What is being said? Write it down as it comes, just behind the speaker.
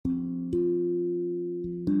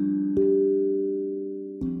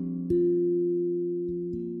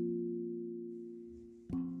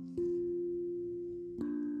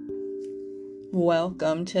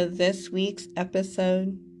Welcome to this week's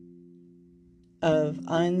episode of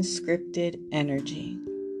Unscripted Energy.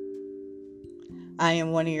 I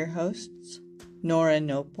am one of your hosts, Nora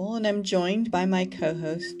Nopal, and I'm joined by my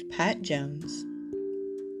co-host, Pat Jones.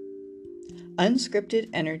 Unscripted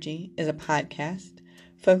Energy is a podcast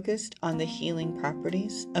focused on the healing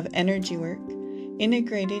properties of energy work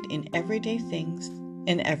integrated in everyday things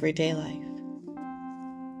in everyday life.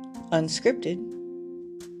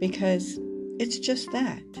 Unscripted because it's just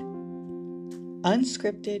that.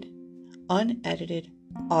 Unscripted, unedited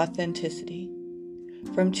authenticity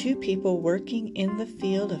from two people working in the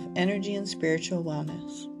field of energy and spiritual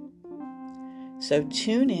wellness. So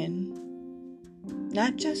tune in,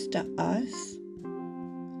 not just to us,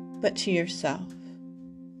 but to yourself,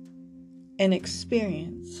 and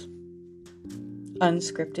experience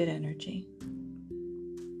unscripted energy.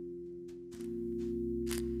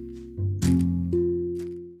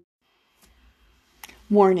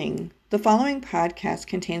 Warning: the following podcast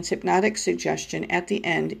contains hypnotic suggestion at the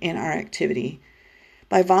end in our activity.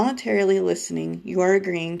 By voluntarily listening, you are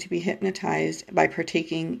agreeing to be hypnotized by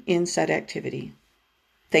partaking in said activity.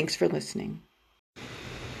 Thanks for listening.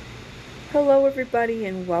 Hello, everybody,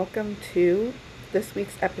 and welcome to this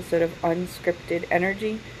week's episode of Unscripted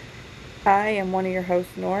Energy. I am one of your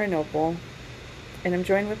hosts, Nora Nopal, and I'm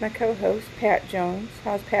joined with my co-host, Pat Jones.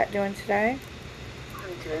 How's Pat doing today?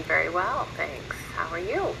 I'm doing very well, thanks. How are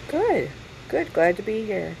you? Good. Glad to be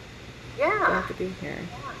here. Yeah. Glad to be here.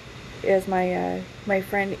 Yeah. As my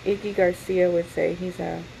friend Iggy Garcia would say, he's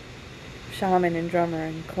a shaman and drummer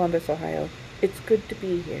in Columbus, Ohio. It's good to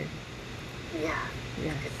be here. Yeah.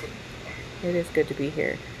 Yes. It's good to be here. It is good to be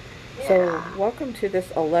here. Yeah. So, welcome to this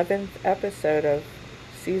 11th episode of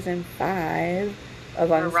Season 5 of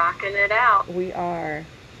We're rocking it out. We are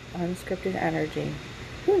Unscripted Energy.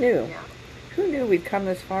 Who knew? Yeah. Who knew we'd come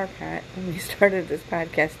this far, Pat, when we started this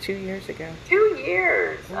podcast 2 years ago? 2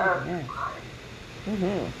 years. Oh, yeah.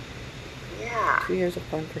 Mm-hmm. Yeah. 2 years of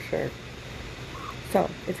fun for sure. So,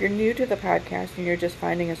 if you're new to the podcast and you're just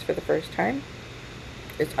finding us for the first time,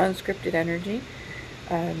 it's Unscripted Energy.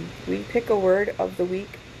 We pick a word of the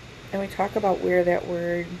week and we talk about where that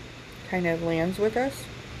word kind of lands with us.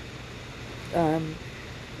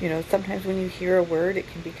 Sometimes when you hear a word, it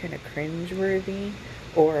can be kind of cringeworthy.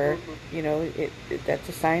 Or, that's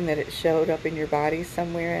a sign that it showed up in your body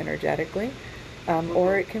somewhere energetically.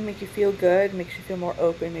 Or it can make you feel good, makes you feel more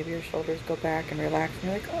open. Maybe your shoulders go back and relax.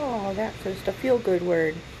 And you're like, oh, that's just a feel-good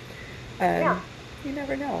word. Yeah. You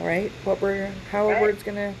never know, right? How a word's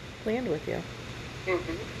going to land with you.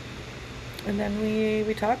 Mm-hmm. And then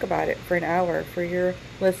we talk about it for an hour for your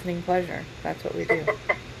listening pleasure. That's what we do.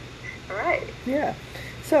 Right. Yeah.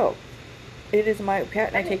 So, it is Pat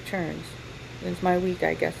and I take turns. It's my week,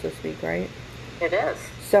 I guess, this week, right? It is.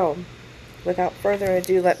 So, without further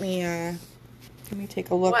ado, let me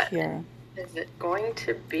take a look here. What is it going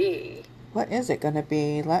to be? What is it going to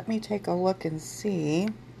be? Let me take a look and see.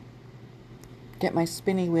 Get my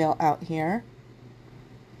spinny wheel out here.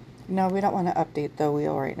 No, we don't want to update the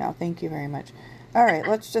wheel right now. Thank you very much. All right,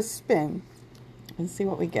 let's just spin and see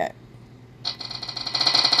what we get.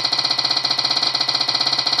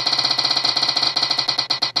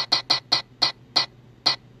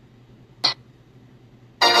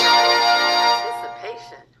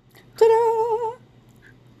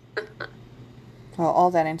 Well,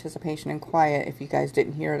 all that anticipation and quiet, if you guys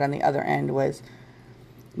didn't hear it on the other end, was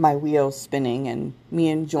my wheel spinning and me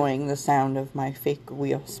enjoying the sound of my fake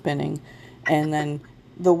wheel spinning. And then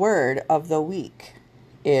the word of the week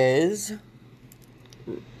is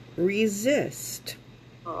resist.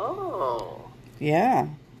 Oh. Yeah.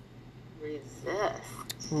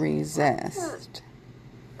 Resist.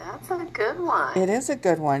 That's a good one. It is a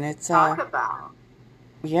good one. It's talk about.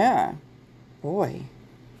 Yeah. Boy.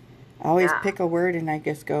 I always pick a word and I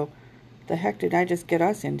just go, the heck did I just get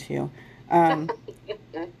us into?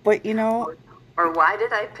 But or why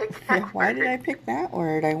did I pick that word? Why did I pick that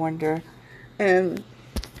word, I wonder? And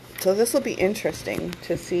so this will be interesting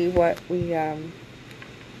to see what we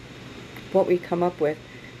come up with.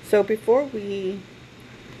 So before we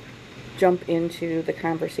jump into the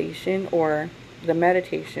conversation or the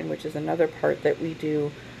meditation, which is another part that we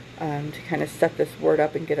do to kind of set this word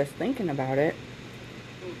up and get us thinking about it,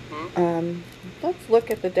 let's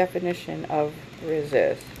look at the definition of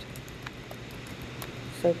resist.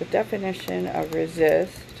 So the definition of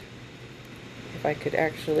resist, if I could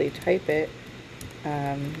actually type it,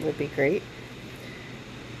 would be great.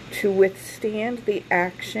 To withstand the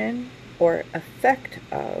action or effect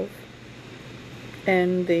of,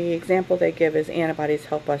 and the example they give is antibodies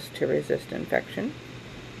help us to resist infection.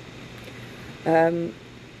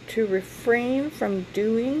 to refrain from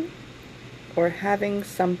doing or having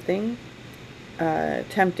something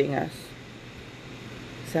tempting us.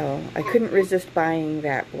 So I couldn't resist buying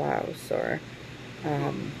that blouse, or,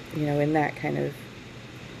 in that kind of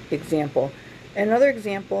example. Another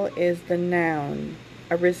example is the noun,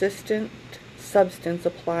 a resistant substance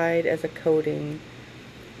applied as a coating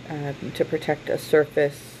to protect a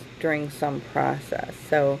surface during some process.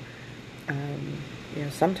 So,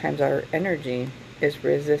 sometimes our energy is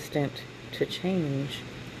resistant to change.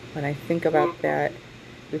 When I think about that,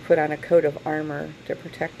 we put on a coat of armor to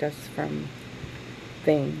protect us from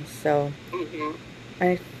things. So,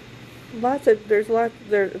 there's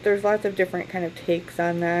lots of different kind of takes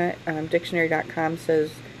on that. Dictionary.com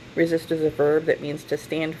says resist is a verb that means to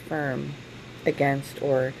stand firm against,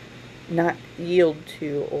 or not yield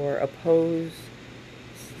to, or oppose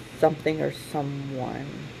something or someone.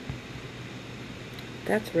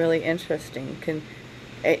 That's really interesting.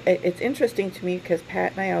 It's interesting to me because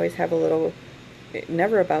Pat and I always have a little,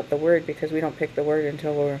 never about the word, because we don't pick the word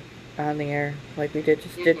until we're on the air, like we did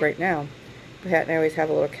right now. Pat and I always have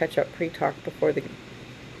a little catch-up pre-talk before the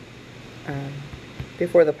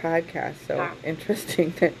podcast. So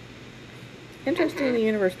interesting the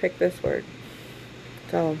universe picked this word.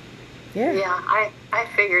 So, yeah. Yeah, I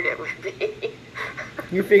figured it would be.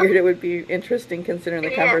 You figured it would be interesting considering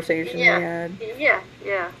the conversation we had. Yeah.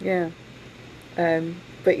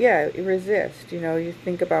 But yeah, resist. You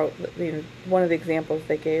think about, one of the examples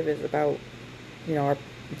they gave is about,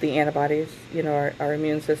 the antibodies, our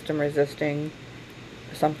immune system resisting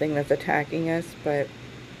something that's attacking us, but,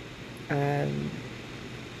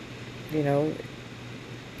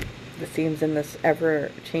 it seems in this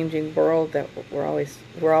ever-changing world that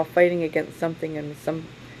we're all fighting against something, and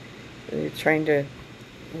trying to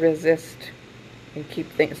resist and keep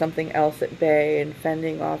something else at bay, and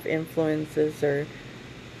fending off influences or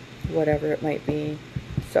whatever it might be.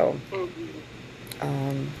 So,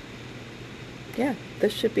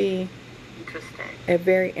 this should be a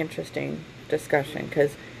very interesting discussion,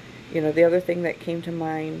 because, the other thing that came to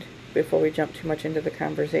mind before we jump too much into the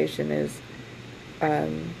conversation is,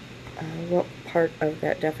 what part of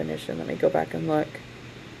that definition? Let me go back and look,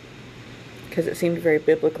 because it seemed very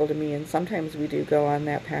biblical to me, and sometimes we do go on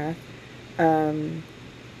that path. To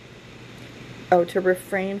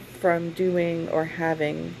refrain from doing or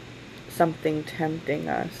having something tempting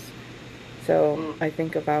us. So I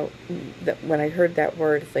think about that when I heard that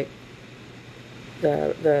word, it's like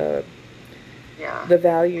the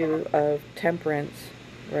value of temperance,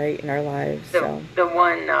 right, in our lives. The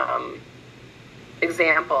one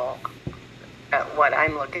example, what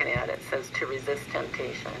I'm looking at, it says to resist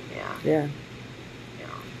temptation. Yeah.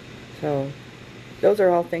 So those are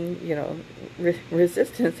all things,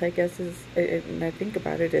 resistance, I guess, is, and I think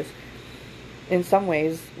about it, is in some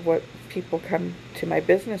ways what people come to my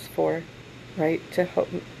business for, right? To help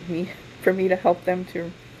me, for me to help them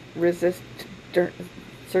to resist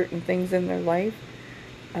certain things in their life,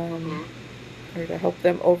 or to help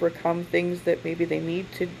them overcome things that maybe they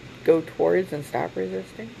need to go towards and stop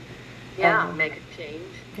resisting. Make a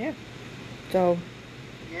change. Yeah. So.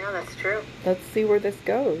 Yeah, that's true. Let's see where this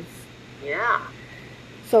goes. Yeah.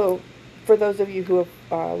 So, for those of you who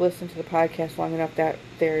have listened to the podcast long enough, that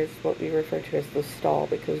there is what we refer to as the stall,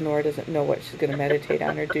 because Nora doesn't know what she's going to meditate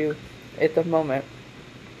on or do at the moment.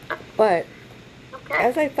 But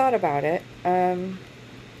as I thought about it, I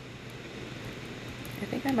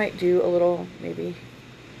think I might do a little, maybe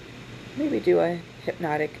do a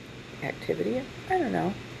hypnotic activity. I don't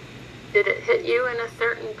know. Did it hit you in a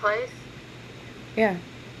certain place? Yeah,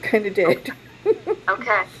 kind of did.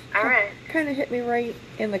 Okay, all right. Kind of hit me right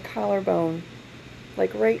in the collarbone,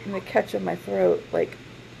 like right in the catch of my throat, like.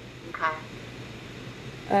 Okay.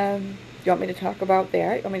 You want me to talk about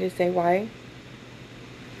that? You want me to say why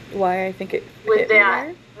I think it hit me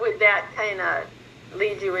there? Would that kind of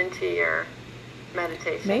lead you into your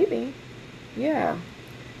meditation? Maybe, yeah.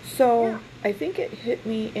 So I think it hit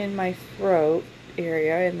me in my throat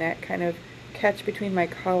area, in that kind of catch between my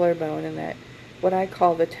collarbone and that, what I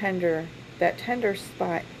call that tender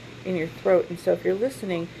spot in your throat. And so if you're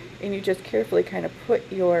listening and you just carefully kind of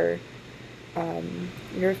put your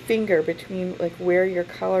finger between, like, where your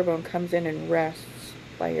collarbone comes in and rests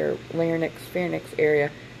by your larynx, pharynx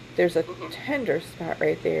area, there's a tender spot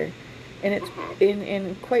right there. And it's,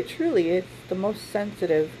 in quite truly, it's the most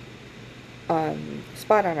sensitive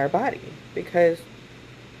spot on our body, because,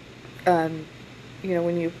 when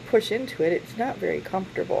you push into it, it's not very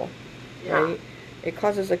comfortable, right? It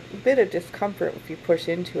causes a bit of discomfort if you push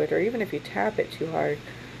into it, or even if you tap it too hard.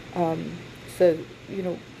 So,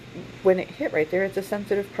 when it hit right there, it's a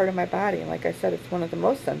sensitive part of my body. And like I said, it's one of the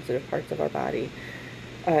most sensitive parts of our body.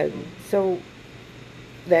 So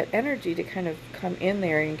that energy to kind of come in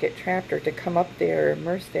there and get trapped, or to come up there or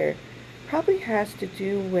immerse there, probably has to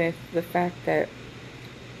do with the fact that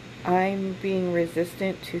I'm being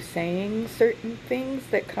resistant to saying certain things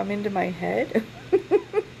that come into my head.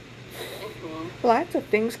 Lots of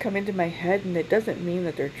things come into my head, and it doesn't mean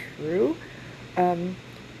that they're true. And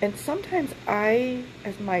sometimes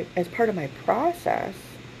as part of my process,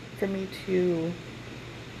 for me to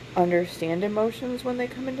understand emotions when they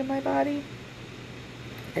come into my body,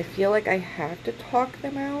 I feel like I have to talk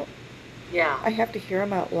them out. Yeah. I have to hear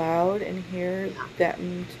them out loud and hear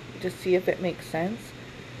them to see if it makes sense.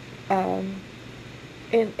 And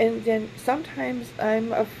then sometimes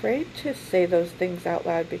I'm afraid to say those things out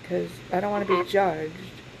loud because I don't want to be judged,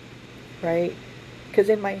 right? Because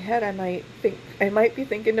in my head I might be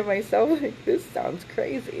thinking to myself, like, this sounds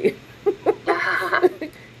crazy.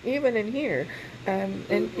 Even in here.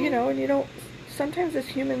 And you know, sometimes as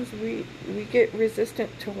humans we get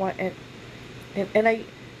resistant to want, and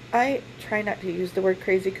I try not to use the word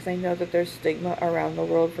crazy because I know that there's stigma around the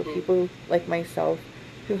world for people like myself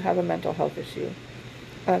who have a mental health issue.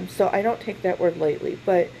 So I don't take that word lightly,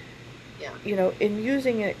 but you know, in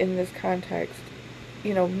using it in this context,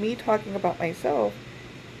 you know, me talking about myself,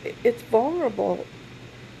 it's vulnerable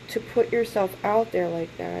to put yourself out there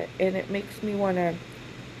like that, and it makes me want to,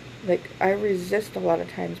 like, I resist a lot of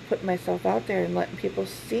times putting myself out there and letting people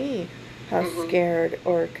see how scared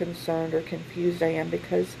or concerned or confused I am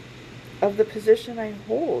because of the position I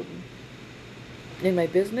hold in my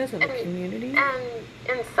business and the community. And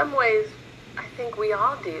in some ways, I think we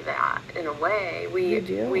all do that in a way. We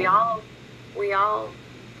do. We all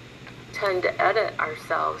tend to edit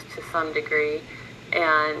ourselves to some degree,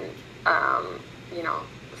 and you know,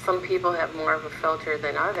 some people have more of a filter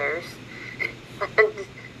than others. And,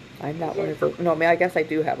 I'm not one of those. No, I mean, I guess I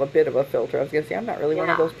do have a bit of a filter. I was going to say, I'm not really one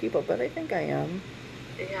of those people, but I think I am.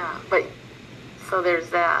 Yeah, but so there's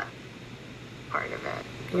that part of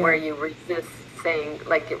it where you resist saying,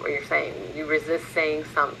 like what you're saying, you resist saying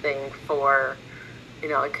something for, you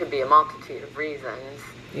know, it could be a multitude of reasons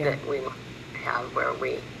that we might have where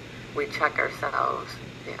we check ourselves.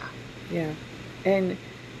 Yeah. And,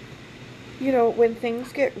 you know, when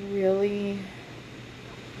things get really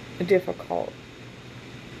difficult,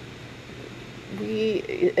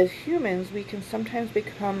 we, as humans, we can sometimes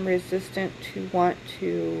become resistant to want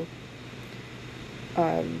to,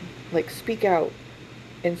 like, speak out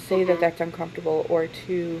and say that that's uncomfortable, or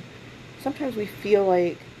to, sometimes we feel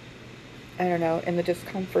like, I don't know, in the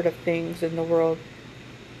discomfort of things in the world,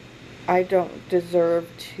 I don't deserve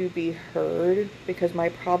to be heard because my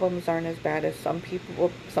problems aren't as bad as some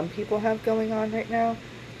people have going on right now.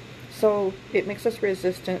 So it makes us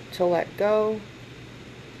resistant to let go.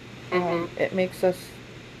 It makes us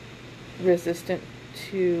resistant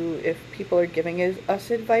to, if people are giving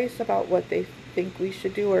us advice about what they think we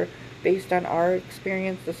should do, or based on our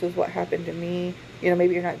experience, this is what happened to me. You know,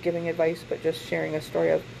 maybe you're not giving advice, but just sharing a story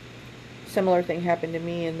of similar thing happened to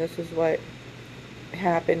me, and this is what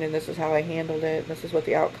happened, and this is how I handled it, and this is what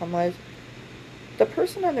the outcome was. The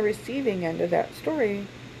person on the receiving end of that story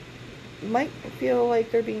might feel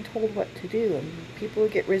like they're being told what to do, and people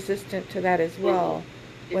get resistant to that as well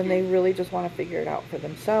when they really just want to figure it out for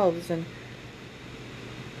themselves. And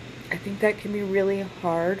I think that can be really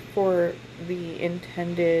hard for the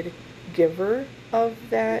intended giver of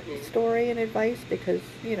that story and advice, because,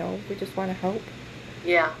 you know, we just want to help.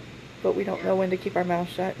 Yeah. But we don't know when to keep our mouth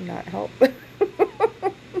shut and not help.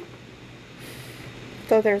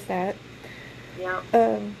 So there's that. Yeah.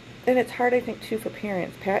 And it's hard, I think, too, for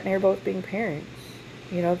parents. Pat and I are both being parents.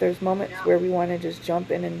 You know, there's moments where we want to just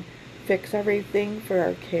jump in and fix everything for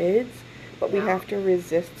our kids, but we have to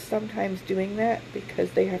resist sometimes doing that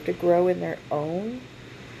because they have to grow in their own,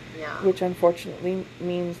 which unfortunately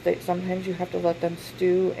means that sometimes you have to let them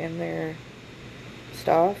stew in their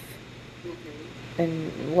stuff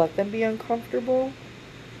and let them be uncomfortable.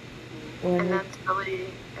 And that's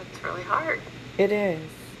really hard. It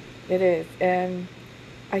is. And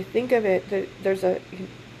I think of it that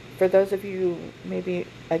for those of you maybe,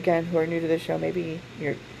 again, who are new to the show, maybe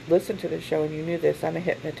you're listen to the show and you knew this, I'm a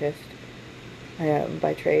hypnotist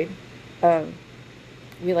by trade.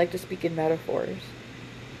 We like to speak in metaphors.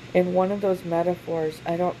 And one of those metaphors,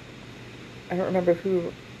 I don't remember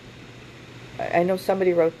who, I know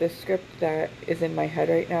somebody wrote this script that is in my head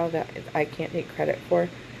right now that I can't take credit for,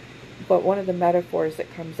 but one of the metaphors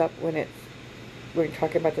that comes up when we're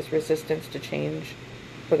talking about this resistance to change,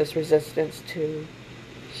 or this resistance to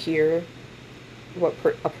hear what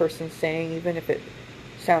a person's saying, even if it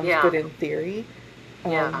sounds Yeah. good in theory.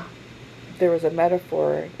 Yeah. There was a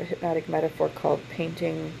metaphor, a hypnotic metaphor called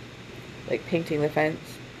painting, like painting the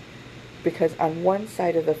fence. Because on one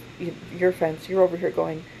side of your fence, you're over here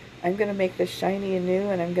going, I'm going to make this shiny and new,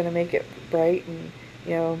 and I'm going to make it bright, and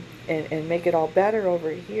and make it all better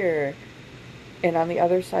over here. And on the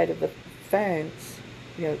other side of the fence,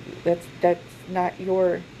 that's not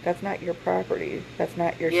your property. That's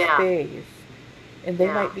not your Yeah. space. And they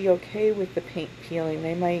Yeah. might be okay with the paint peeling.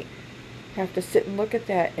 They might have to sit and look at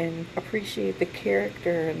that and appreciate the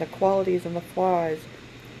character and the qualities and the flaws.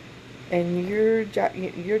 And your job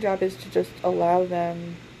is to just allow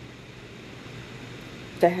them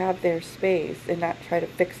to have their space and not try to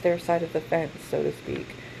fix their side of the fence, so to speak.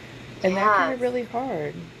 And that can be Yes. really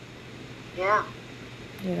hard. Yeah.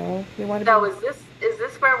 We want to So be. is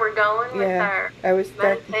this where we're going with Yeah, our I was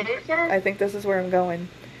that. meditation? I think this is where I'm going.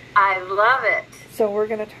 I love it. So we're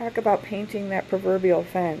going to talk about painting that proverbial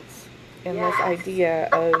fence, and this Yes. idea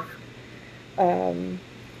of,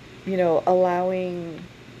 allowing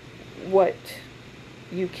what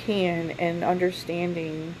you can and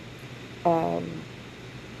understanding,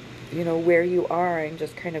 where you are and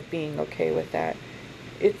just kind of being okay with that.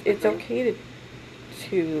 It's Mhm. okay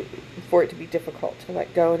for it to be difficult to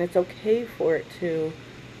let go, and it's okay for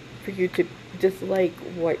you to dislike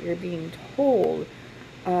what you're being told.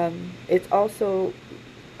 It's also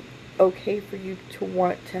okay for you to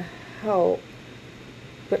want to help,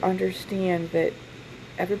 but understand that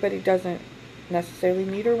everybody doesn't necessarily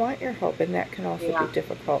need or want your help, and that can also be Yeah.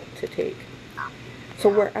 difficult to take. So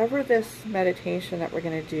Yeah. wherever this meditation that we're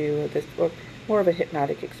going to do, this or more of a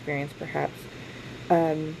hypnotic experience perhaps,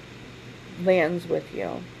 um, lands with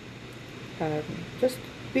you, um, just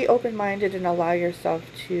be open-minded and allow yourself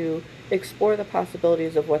to explore the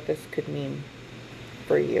possibilities of what this could mean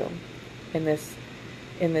for you in this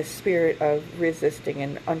spirit of resisting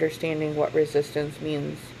and understanding what resistance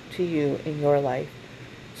means to you in your life.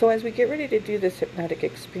 So as we get ready to do this hypnotic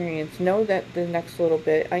experience, know that the next little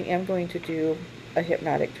bit I am going to do a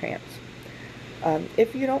hypnotic trance.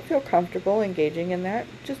 If you don't feel comfortable engaging in that,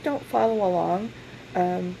 just don't follow along.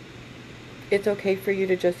 It's okay for you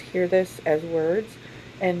to just hear this as words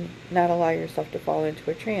and not allow yourself to fall into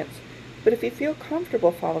a trance. But if you feel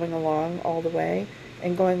comfortable following along all the way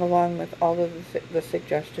and going along with all of the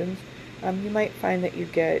suggestions, you might find that you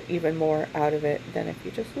get even more out of it than if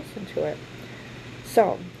you just listen to it.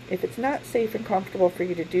 So, if it's not safe and comfortable for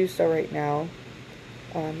you to do so right now,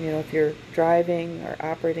 if you're driving or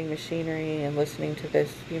operating machinery and listening to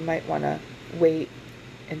this, you might want to wait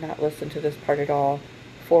and not listen to this part at all.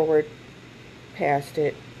 Forward past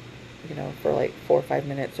it, for like 4 or 5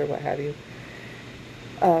 minutes or what have you.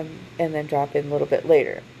 And then drop in a little bit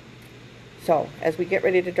later. So, as we get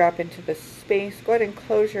ready to drop into this space, go ahead and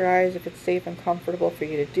close your eyes if it's safe and comfortable for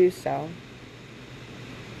you to do so.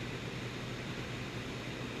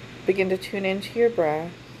 Begin to tune into your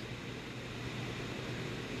breath.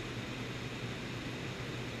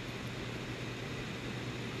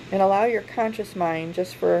 And allow your conscious mind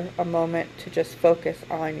just for a moment to just focus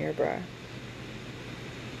on your breath.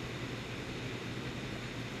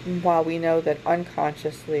 And while we know that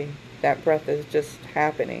unconsciously that breath is just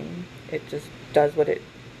happening, it just does what it's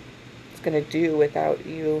going to do without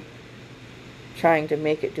you trying to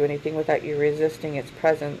make it do anything, without you resisting its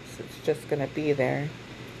presence. It's just going to be there.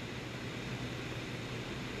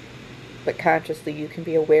 But consciously you can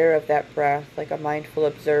be aware of that breath like a mindful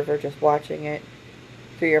observer, just watching it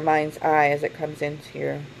through your mind's eye as it comes into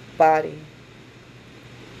your body.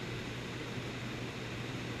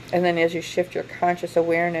 And then as you shift your conscious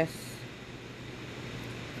awareness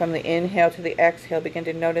from the inhale to the exhale, begin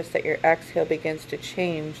to notice that your exhale begins to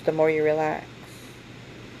change the more you relax.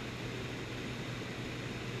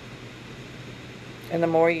 And the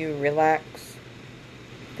more you relax,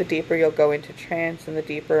 the deeper you'll go into trance, and the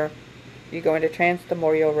deeper you go into trance, the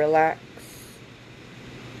more you'll relax.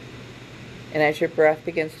 And as your breath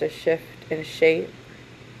begins to shift and shape,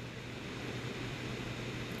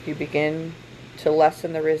 you begin to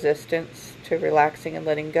lessen the resistance to relaxing and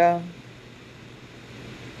letting go.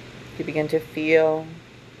 You begin to feel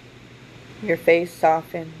your face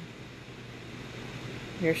soften,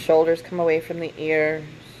 your shoulders come away from the ears,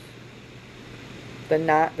 the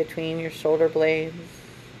knot between your shoulder blades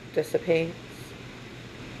dissipates.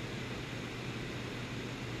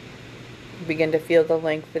 You begin to feel the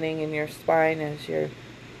lengthening in your spine as your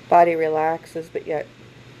body relaxes, but yet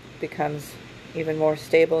becomes even more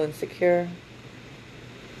stable and secure.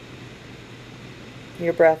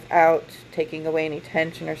 Your breath out, taking away any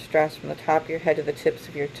tension or stress from the top of your head to the tips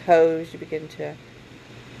of your toes. You begin to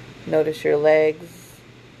notice your legs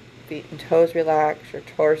feet and toes relax, your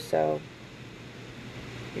torso,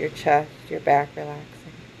 your chest, your back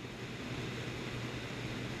relaxing.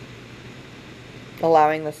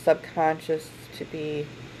 Allowing the subconscious to be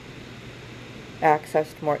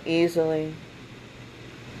accessed more easily.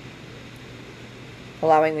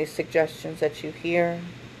 Allowing these suggestions that you hear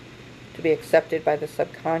to be accepted by the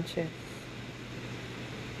subconscious.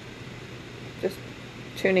 Just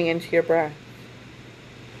tuning into your breath.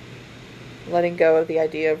 Letting go of the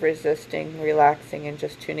idea of resisting, relaxing, and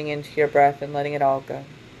just tuning into your breath and letting it all go.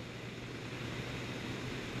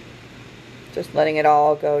 Just letting it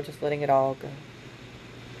all go, just letting it all go.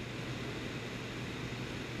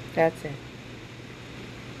 That's it.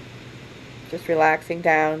 Just relaxing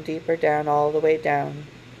down, deeper down, all the way down.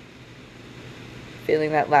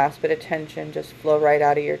 Feeling that last bit of tension just flow right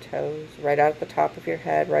out of your toes, right out the top of your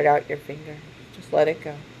head, right out your fingers. Just let it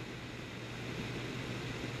go.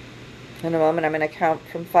 In a moment, I'm going to count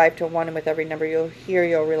from 5 to 1, and with every number you'll hear,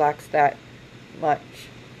 you'll relax that much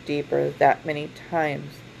deeper, that many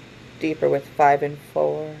times deeper with 5 and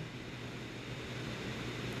 4.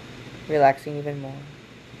 Relaxing even more.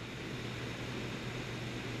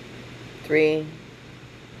 3,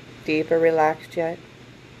 deeper, relaxed yet.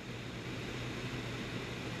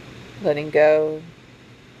 Letting go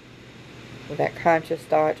with that conscious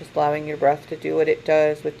thought, just allowing your breath to do what it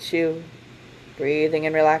does with 2. Breathing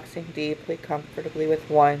and relaxing deeply, comfortably with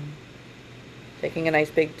 1. Taking a nice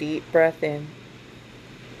big deep breath in.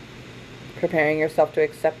 Preparing yourself to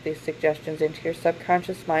accept these suggestions into your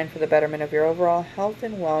subconscious mind for the betterment of your overall health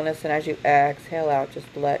and wellness. And as you exhale out, just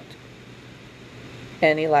let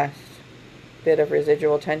any last bit of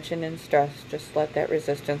residual tension and stress, just let that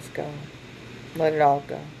resistance go. Let it all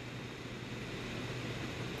go.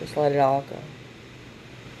 Just let it all go.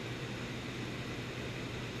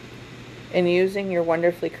 In using your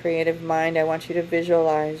wonderfully creative mind, I want you to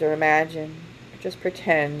visualize or imagine, or just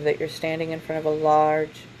pretend that you're standing in front of a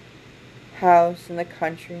large house in the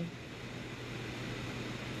country.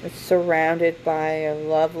 It's surrounded by a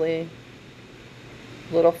lovely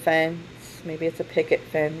little fence. Maybe it's a picket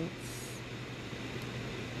fence.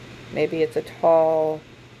 Maybe it's a tall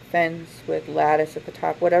fence with lattice at the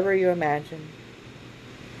top. Whatever you imagine.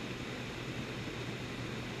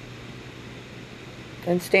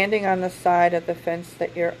 And standing on the side of the fence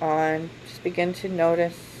that you're on, just begin to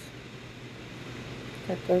notice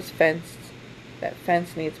that that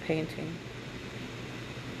fence needs painting.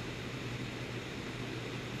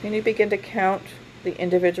 And you begin to count the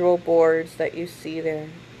individual boards that you see there.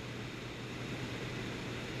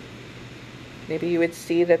 Maybe you would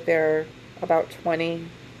see that there are about 20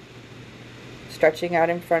 stretching out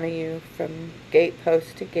in front of you from gate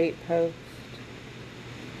post to gate post.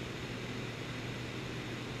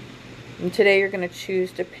 And today you're going to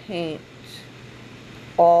choose to paint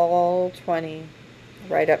all 20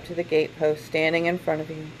 right up to the gate post standing in front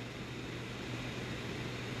of you.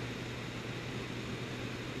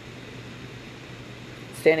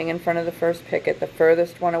 Standing in front of the first picket, the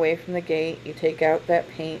furthest one away from the gate, you take out that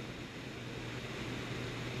paint.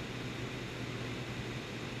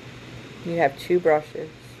 You have 2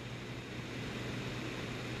 brushes.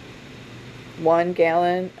 1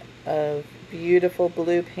 gallon of beautiful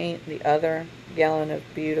blue paint, the other gallon of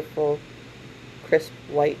beautiful crisp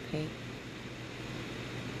white paint.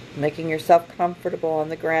 Making yourself comfortable on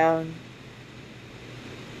the ground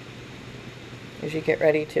as you get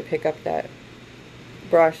ready to pick up that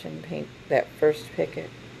brush and paint that first picket.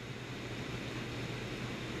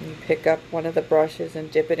 You pick up one of the brushes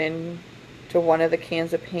and dip it into one of the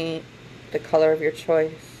cans of paint, the color of your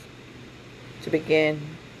choice. To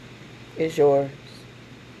begin is yours.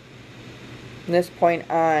 From this point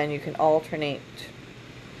on, you can alternate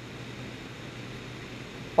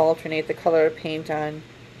the color of paint on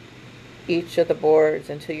each of the boards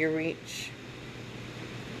until you reach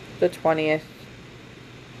the 20th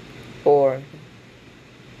board.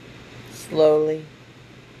 Slowly,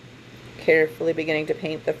 carefully beginning to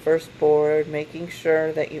paint the first board, making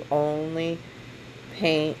sure that you only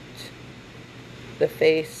paint the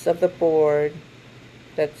face of the board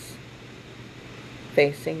that's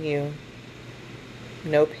facing you.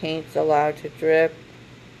 No paint's allowed to drip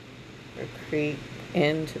or creep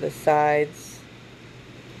into the sides.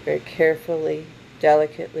 Very carefully,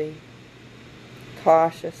 delicately,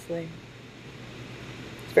 cautiously.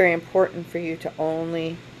 It's very important for you to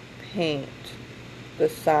only paint the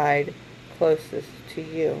side closest to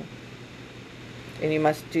you. And you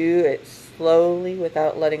must do it slowly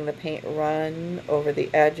without letting the paint run over the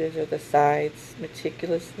edges or the sides,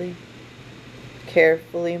 meticulously,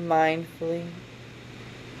 carefully, mindfully.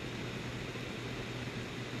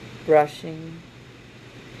 Brushing,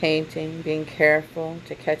 painting, being careful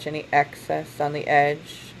to catch any excess on the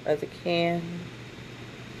edge of the can.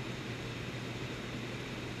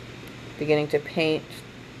 Beginning to paint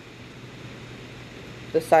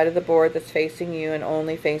the side of the board that's facing you and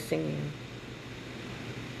only facing you.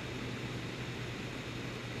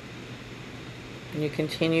 And you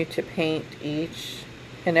continue to paint each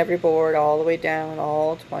and every board all the way down,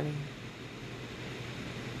 all 20.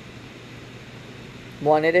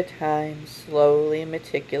 One at a time, slowly,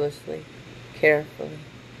 meticulously, carefully.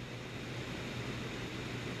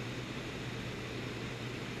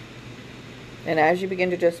 And as you begin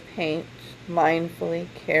to just paint mindfully,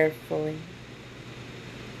 carefully,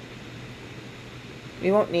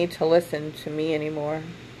 you won't need to listen to me anymore.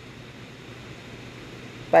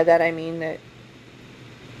 By that I mean that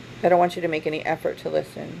I don't want you to make any effort to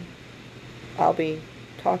listen. I'll be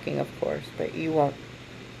talking, of course, but you won't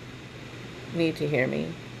need to hear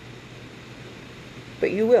me.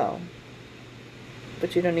 But you will.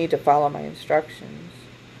 But you don't need to follow my instructions.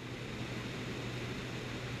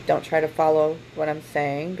 Don't try to follow what I'm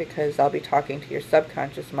saying, because I'll be talking to your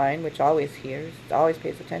subconscious mind, which always hears, always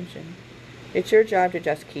pays attention. It's your job to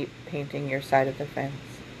just keep painting your side of the fence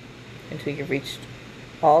until you've reached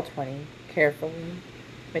all 20, carefully,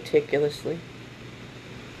 meticulously,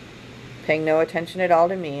 paying no attention at all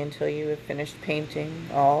to me until you have finished painting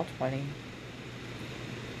all 20.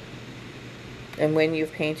 And when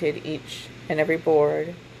you've painted each and every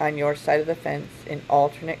board on your side of the fence in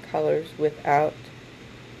alternate colors without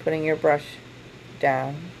putting your brush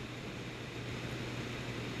down,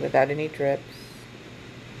 without any drips,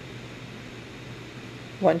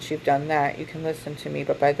 once you've done that, you can listen to me,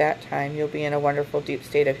 but by that time you'll be in a wonderful deep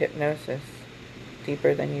state of hypnosis,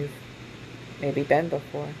 deeper than you've maybe been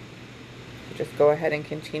before. So just go ahead and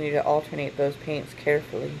continue to alternate those paints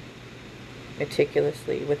carefully,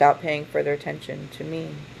 meticulously, without paying further attention to me.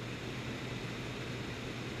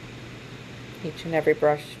 Each and every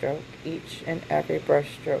brush stroke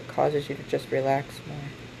causes you to just relax more.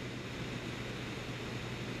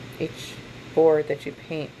 Each board that you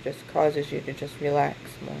paint just causes you to just relax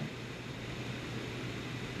more.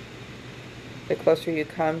 The closer you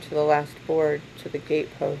come to the last board, to the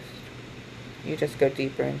gate post, you just go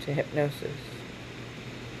deeper into hypnosis.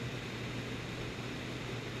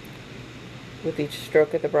 With each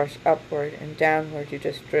stroke of the brush upward and downward, you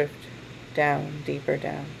just drift down, deeper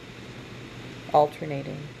down,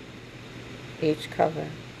 alternating each color,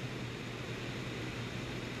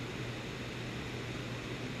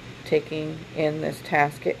 taking in this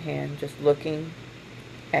task at hand, just looking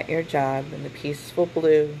at your job in the peaceful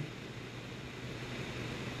blue,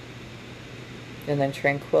 and then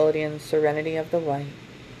tranquility and serenity of the white,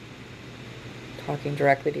 talking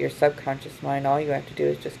directly to your subconscious mind. All you have to do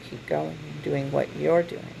is just keep going and doing what you're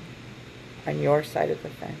doing on your side of the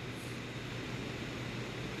fence.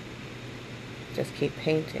 Just keep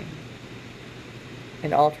painting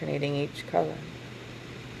and alternating each color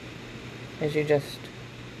as you just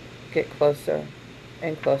get closer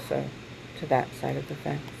and closer to that side of the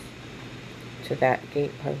fence, to that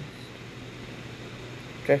gate post,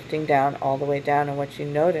 drifting down all the way down. And what you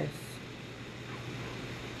notice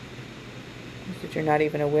is that you're not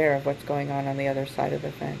even aware of what's going on the other side of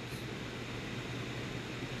the fence.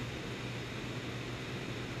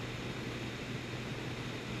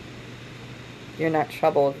 You're not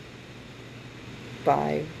troubled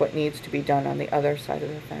by what needs to be done on the other side of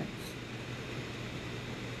the fence.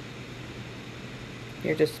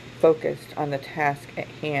 You're just focused on the task at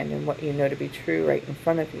hand and what you know to be true right in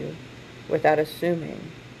front of you, without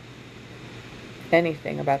assuming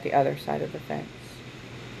anything about the other side of the fence,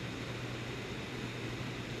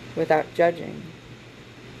 without judging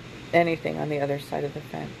anything on the other side of the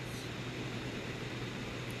fence.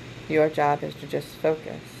 Your job is to just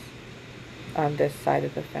focus on this side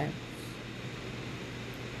of the fence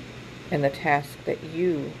and the task that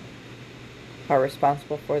you are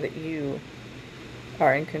responsible for, that you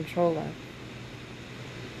are in control of.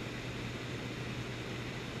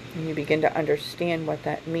 And you begin to understand what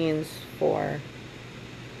that means for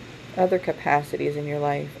other capacities in your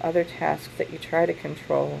life, other tasks that you try to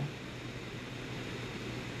control,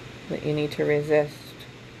 that you need to resist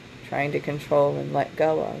trying to control and let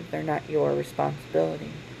go of. They're not your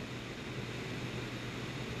responsibility.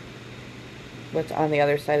 What's on the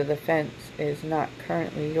other side of the fence is not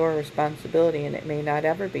currently your responsibility, and it may not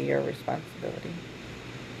ever be your responsibility.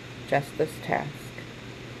 Just this task,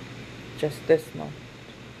 just this moment.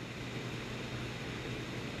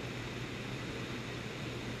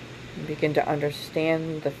 You begin to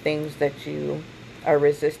understand the things that you are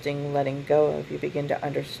resisting letting go of. You begin to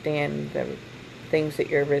understand the things that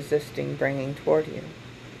you're resisting bringing toward you.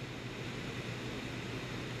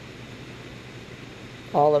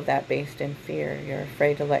 All of that based in fear. You're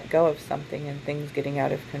afraid to let go of something and things getting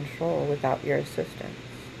out of control without your assistance.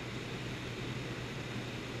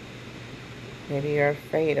 Maybe you're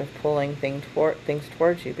afraid of pulling things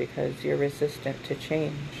towards you because you're resistant to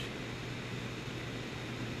change.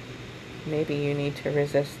 Maybe you need to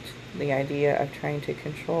resist the idea of trying to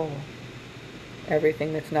control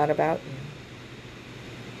everything that's not about you.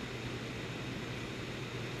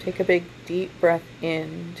 Take a big deep breath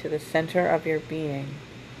in to the center of your being.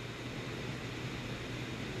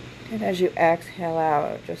 And as you exhale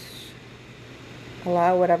out, just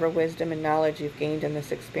allow whatever wisdom and knowledge you've gained in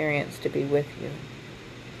this experience to be with you.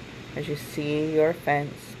 As you see your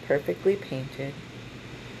fence perfectly painted,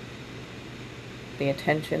 the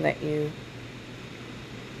attention that you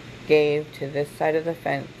gave to this side of the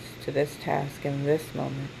fence, to this task in this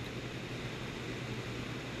moment,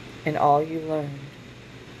 and all you learned.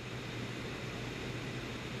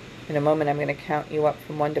 In a moment, I'm going to count you up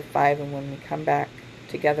from 1 to 5, and when we come back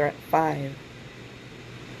together at 5,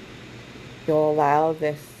 you'll allow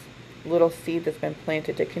this little seed that's been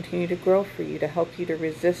planted to continue to grow for you, to help you to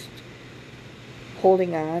resist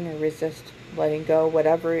holding on or resist letting go,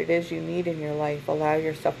 whatever it is you need in your life. Allow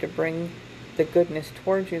yourself to bring the goodness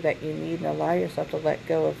towards you that you need, and allow yourself to let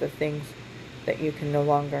go of the things that you can no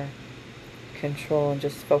longer control, and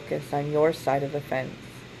just focus on your side of the fence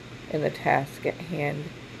and the task at hand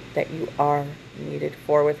that you are needed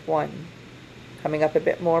for. With 1, coming up a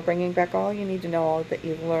bit more, bringing back all you need to know, all that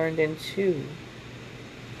you've learned, and 2,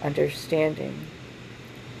 understanding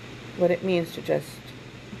what it means to just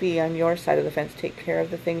be on your side of the fence, take care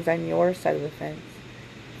of the things on your side of the fence.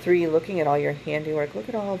 3, looking at all your handiwork, look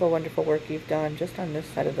at all the wonderful work you've done just on this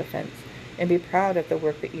side of the fence, and be proud of the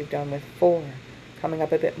work that you've done. With 4, coming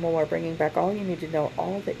up a bit more, bringing back all you need to know,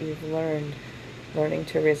 all that you've learned, learning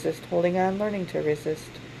to resist holding on, learning to resist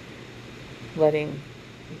letting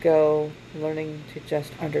go, learning to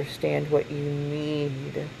just understand what you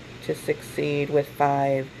need to succeed. With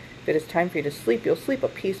 5, if it is time for you to sleep, you'll sleep a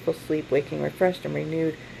peaceful sleep, waking refreshed and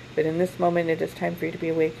renewed. But in this moment, it is time for you to be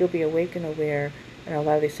awake. You'll be awake and aware, and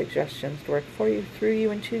allow these suggestions to work for you, through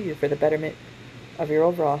you, and to you for the betterment of your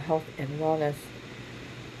overall health and wellness.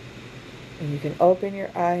 And you can open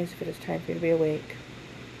your eyes if it is time for you to be awake,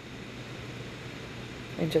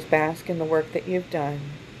 and just bask in the work that you've done.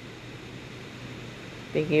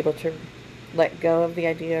 Being able to let go of the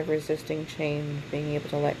idea of resisting change, being able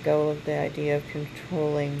to let go of the idea of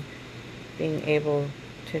controlling, being able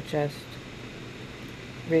to just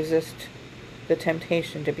resist the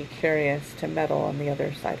temptation to be curious, to meddle on the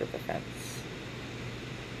other side of the fence.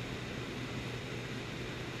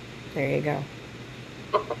 There you go.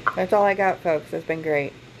 That's all I got, folks. It's been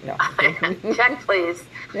great. No. Check, please.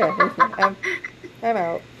 Yeah, I'm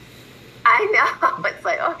out. I know. It's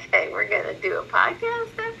like, okay, we're going to do a podcast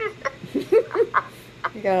after this.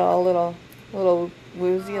 You got a little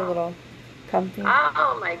woozy, a little comfy.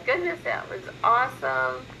 Oh, my goodness. That was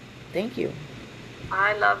awesome. Thank you.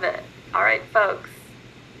 I love it. All right, folks.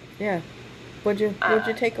 Yeah. What'd you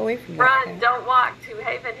take away from that? Run, don't walk to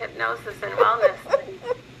Haven Hypnosis and Wellness.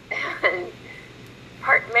 and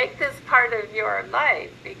make this part of your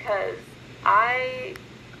life, because I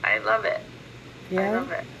love it. Yeah? I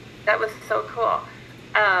love it. That was so cool.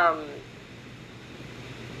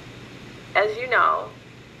 As you know,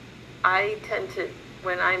 I tend to,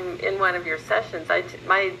 when I'm in one of your sessions,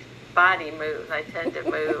 my body moves. I tend to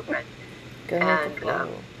move.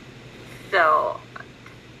 So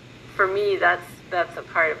for me, that's a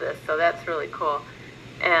part of this. So that's really cool.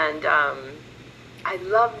 And I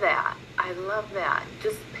love that. I love that.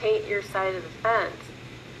 Just paint your side of the fence.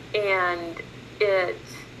 And it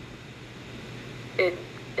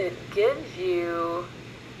gives you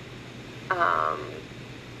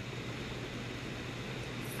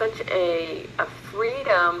such a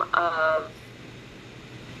freedom of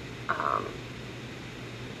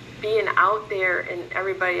being out there in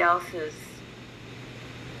everybody else's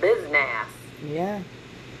business. Yeah.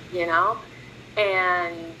 You know?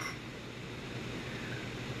 And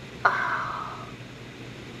that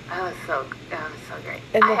was so great.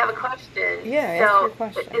 And I have a question. Yeah, so ask your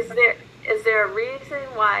question. Is there a reason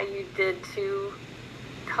why you did 2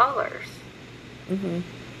 colors? Mm-hmm.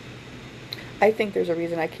 I think there's a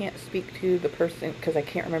reason. I can't speak to the person because I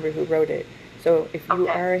can't remember who wrote it. So if you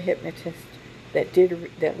are a hypnotist that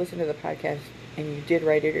listened to the podcast and you did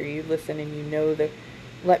write it, or you listen and you know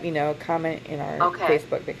let me know. Comment in our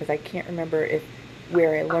Facebook, because I can't remember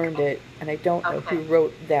where I learned it, and I don't know who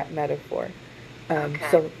wrote that metaphor.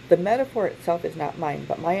 So the metaphor itself is not mine,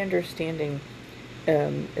 but my understanding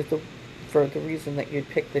for the reason that you'd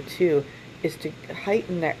pick the 2 is to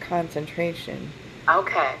heighten that concentration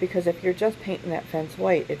Okay. Because if you're just painting that fence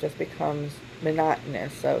white, it just becomes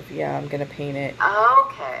monotonous of, yeah, I'm going to paint it.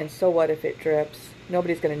 Okay. And so what if it drips?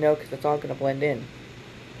 Nobody's going to know because it's all going to blend in.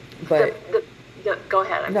 The, But the, Go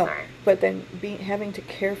ahead. I'm no, sorry. but then having to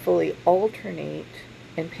carefully alternate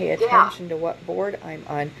and pay Yeah. attention to what board I'm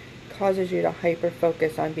on causes you to hyper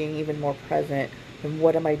focus on being even more present and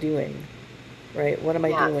what am I doing, right? What am I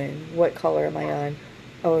Yes. doing? What color am I Yes. on?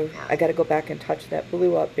 Oh, Yes. I got to go back and touch that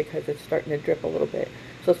blue up because it's starting to drip a little bit.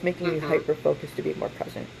 So it's making you Mm-hmm. hyper focused to be more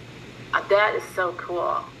present. That is so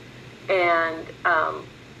cool.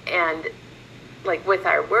 And like with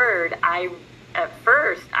our word, at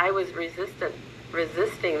first I was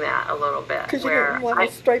resisting that a little bit, Because you didn't where want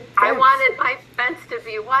a striped I fence. wanted my fence to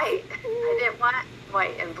be white. I didn't want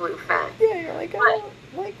white and blue fence. Yeah, you're like, I But don't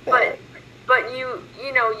like but that. but you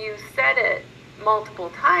said it multiple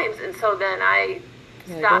times, and so then I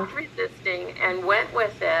You're like, oh. stopped resisting and went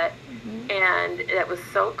with it, Mm-hmm. and it was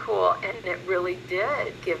so cool, and it really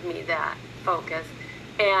did give me that focus.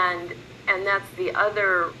 And that's the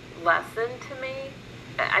other lesson to me,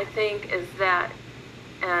 I think, is that,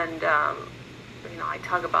 and I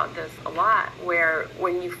talk about this a lot, where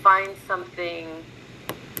when you find something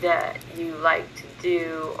that you like to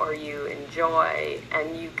do or you enjoy,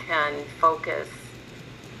 and you can focus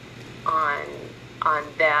on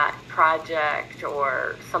that project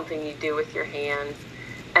or something you do with your hands,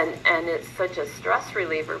 and it's such a stress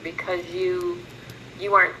reliever because you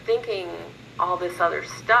aren't thinking all this other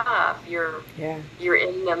stuff. Yeah, You're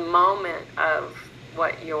in the moment of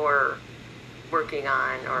what you're working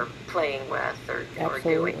on or playing with or doing.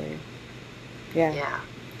 absolutely. Yeah. Yeah.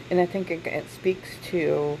 And I think it speaks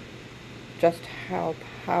to just how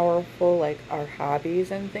powerful like our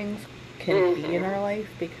hobbies and things can be in Mm-hmm. our life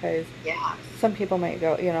because Yes. some people might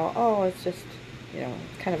go, oh, it's just,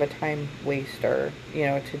 kind of a time waster,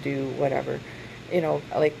 to do whatever,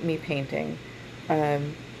 like me painting.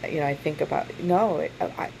 Um, I think about, no,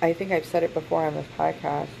 I think I've said it before on this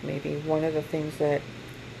podcast, maybe one of the things that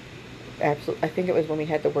absolutely, I think it was when we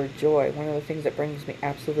had the word joy, one of the things that brings me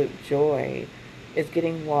absolute joy is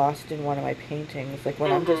getting lost in one of my paintings. Like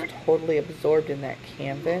when I'm just Mm-hmm. totally absorbed in that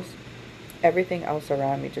canvas, everything else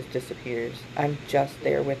around me just disappears. I'm just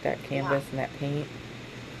there with that Yeah. canvas and that paint.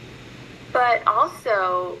 But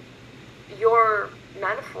also, your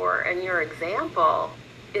metaphor and your example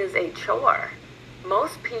is a chore.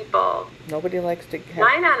 Most people, Nobody likes to have.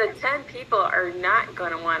 9 out of 10 people, are not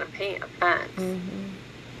going to want to paint a fence. Mm-hmm.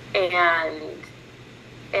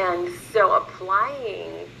 And so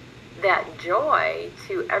applying that joy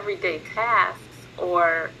to everyday tasks,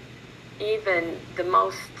 or even the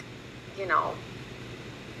most, you know,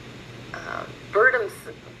 uh,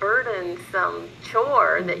 burdensome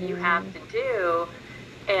chore that you have Mm-hmm. to do,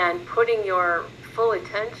 and putting your full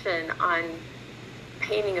attention on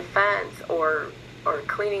painting a fence, or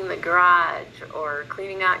cleaning the garage, or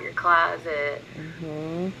cleaning out your closet,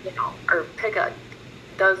 Mm-hmm. or pick a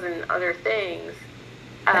dozen other things.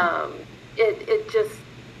 And um,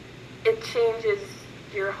 it changes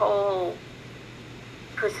your whole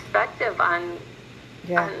perspective on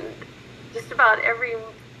yeah. on just about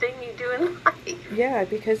everything you do in life. Yeah,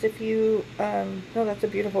 because if you, no, that's a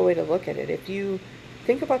beautiful way to look at it. If you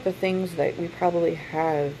think about the things that we probably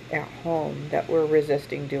have at home that we're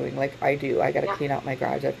resisting doing, like I do, I got to Yeah. clean out my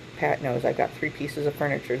garage. Pat knows I've got 3 pieces of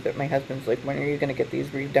furniture that my husband's like, when are you going to get these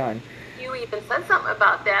redone? You even said something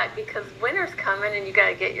about that because winter's coming and you got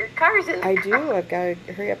to get your cars in the I garage. do. I've got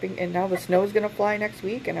to hurry up, and now the snow's going to fly next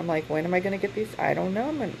week, and I'm like, when am I going to get these? I don't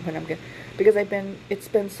know when I'm going to, because it's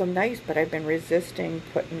been so nice, but I've been resisting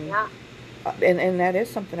putting, Yeah. and that is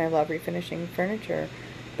something I love, refinishing furniture,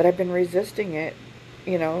 but I've been resisting it,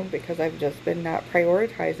 because I've just been not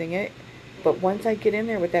prioritizing it. But once I get in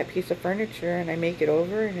there with that piece of furniture and I make it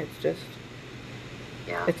over, and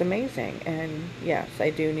Yeah. it's amazing. And yes, I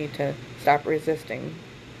do need to stop resisting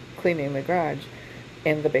cleaning the garage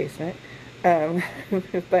and the basement. Um,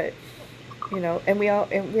 but and we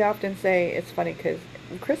often say it's funny because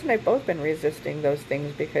Chris and I've both been resisting those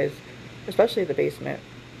things because, especially the basement,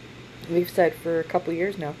 we've said for a couple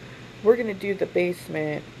years now, we're going to do the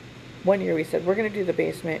basement. One year we said we're going to do the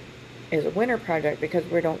basement as a winter project because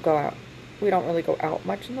we don't really go out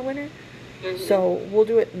much in the winter. Mm-hmm. So we'll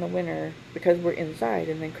do it in the winter because we're inside.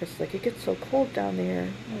 And then Chris is like, it gets so cold down there.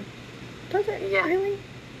 I'm like, does it Yeah. really?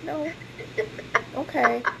 No.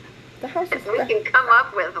 Okay. The house is. We can come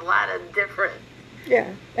up with a lot of different.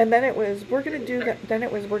 Yeah. And then it was we're gonna do that. Then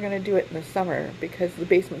it was we're gonna do it in the summer because the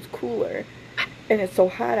basement's cooler, and it's so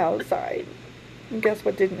hot outside. And guess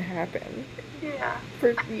what didn't happen Yeah.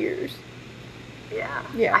 for years? Yeah.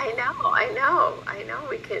 Yeah. I know.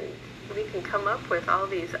 We can we can come up with all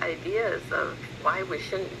these ideas of why we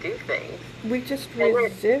shouldn't do things. We just And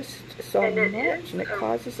resist so and it much, is, and it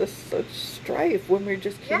causes us such strife when we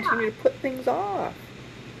just yeah. continue to put things off.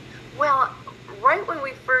 Well, right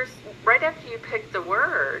after you picked the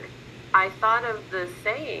word, I thought of the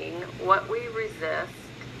saying, what we resist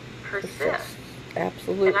persists.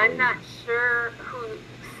 Absolutely. And I'm not sure who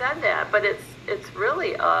said that, but it's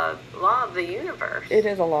really a law of the universe. It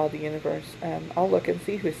is a law of the universe. I'll look and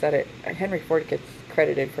see who said it. Henry Ford gets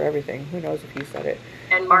credited for everything. Who knows if he said it?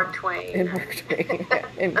 And Mark Twain. And Mark Twain.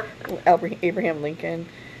 And Abraham Lincoln.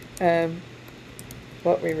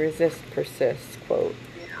 What we resist persists, quote.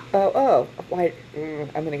 Yeah. Why? I'm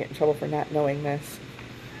going to get in trouble for not knowing this.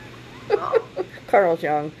 Oh. Carl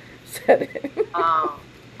Jung said it. Oh,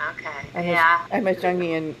 okay. I'm a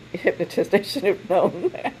Jungian hypnotist. I should have known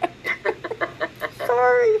that.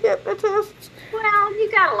 Sorry, hypnotists. Well,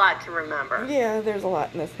 you got a lot to remember. Yeah, there's a lot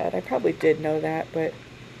in this head. I probably did know that, but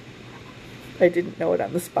I didn't know it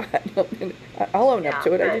on the spot. I'll own up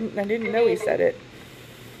to it. I didn't know he said it.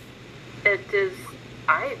 It is,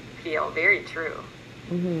 I feel, very true.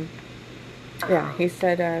 Mm-hmm. Yeah, he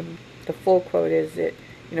said, the full quote is that,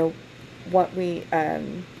 what we,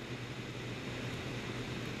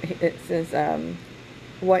 it says,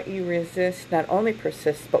 what you resist not only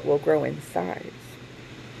persists, but will grow in size.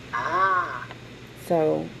 Ah.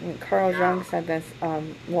 So, when Carl Jung said this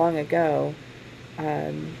long ago,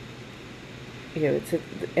 and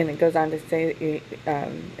it goes on to say,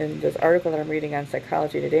 in this article that I'm reading on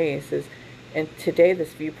Psychology Today, it says, and today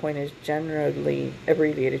this viewpoint is generally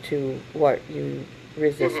abbreviated to what you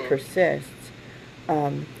resist persists,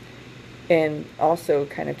 and also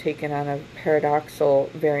kind of taken on a paradoxal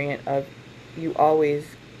variant of you always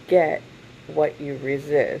get what you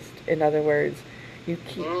resist. In other words, you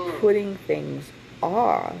keep putting things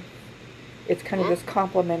off. It's kind of this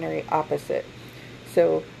complementary opposite.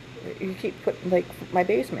 So you keep putting, like my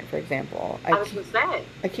basement, for example. I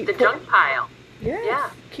keep the junk pile. Yes. Yeah.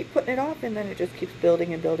 Keep putting it off, and then it just keeps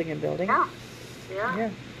building and building and building. Yeah.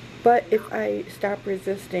 But if I stop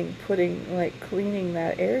resisting cleaning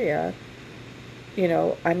that area,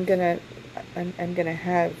 I'm gonna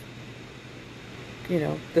have,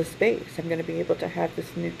 the space. I'm gonna be able to have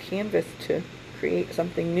this new canvas to create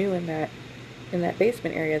something new in that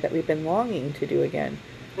basement area that we've been longing to do again.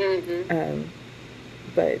 Mm-hmm.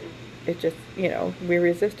 But it just, we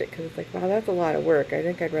resist it because it's like, wow, that's a lot of work. I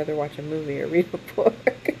think I'd rather watch a movie or read a book.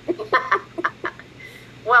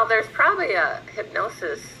 Well, there's probably a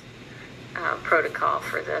hypnosis protocol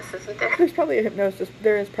for this, isn't there? There is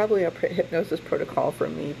probably a hypnosis protocol for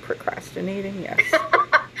me procrastinating, yes.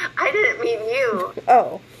 I didn't mean you.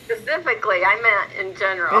 Oh. Specifically, I meant in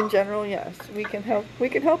general. In general, yes. We can help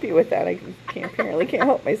you with that. I apparently can't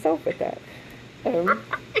help myself with that.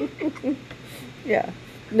 Yeah.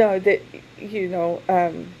 No,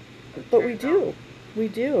 but we do,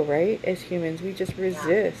 right? As humans, we just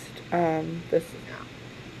resist this.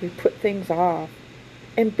 We put things off,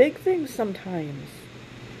 and big things sometimes.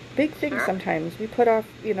 Sometimes we put off.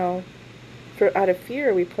 Out of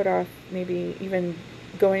fear, we put off maybe even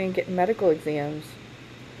going and getting medical exams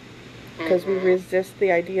because we resist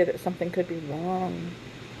the idea that something could be wrong.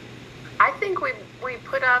 I think we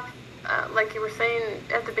put off. Like you were saying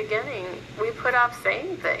at the beginning, we put off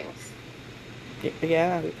saying things.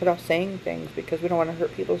 Yeah, we put off saying things because we don't want to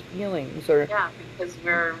hurt people's feelings, or because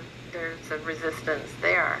there's a resistance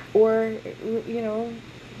there. Or you know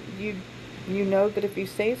that if you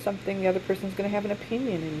say something, the other person's going to have an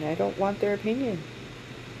opinion, and I don't want their opinion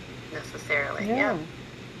necessarily. Yeah.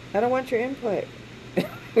 I don't want your input.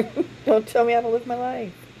 Don't tell me how to live my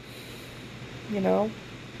life.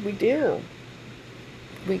 We do.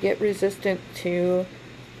 We get resistant to,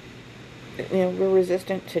 we're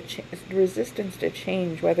resistant to resistance to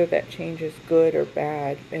change, whether that change is good or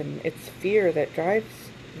bad, and it's fear that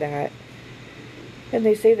drives that. And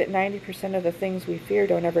they say that 90% of the things we fear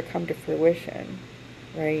don't ever come to fruition,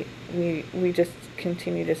 right? We just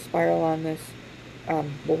continue to spiral on this, well,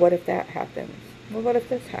 what if that happens? Well, what if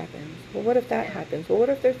this happens? Well, what if that happens? Well, what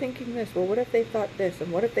if they're thinking this? Well, what if they thought this?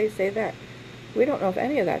 And what if they say that? We don't know if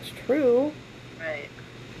any of that's true. Right.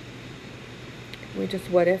 We just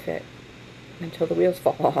what if it until the wheels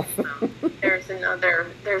fall off. There's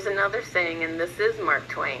another saying, and this is Mark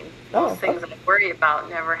Twain. Most things I worry about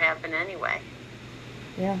never happen anyway.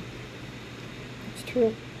 Yeah, it's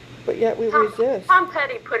true. But yet we resist. Tom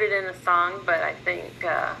Petty put it in a song, but I think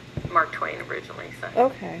Mark Twain originally said it.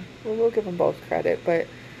 Okay, well, we'll give them both credit, but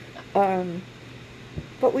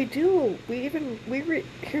we do.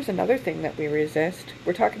 Here's another thing that we resist.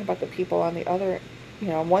 We're talking about the people on the other,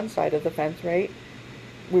 on one side of the fence, right?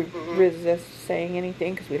 We resist saying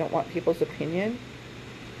anything because we don't want people's opinion.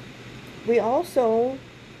 We also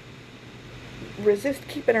resist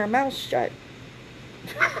keeping our mouths shut.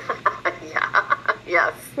 Yeah.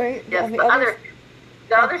 Yes. Right? Yes. On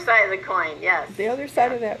The other side of the coin. Yes. The other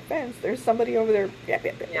side of that fence, there's somebody over there.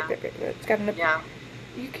 It's got an. Yeah.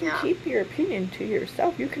 You can keep your opinion to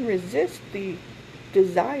yourself. You can resist the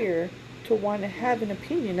desire to want to have an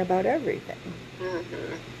opinion about everything.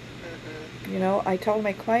 You know, I tell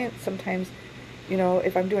my clients sometimes, you know,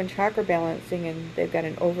 if I'm doing chakra balancing and they've got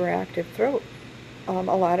an overactive throat, a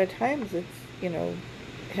lot of times it's, you know,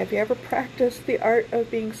 have you ever practiced the art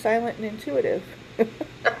of being silent and intuitive?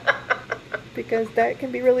 Because that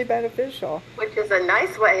can be really beneficial. Which is a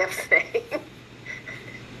nice way of saying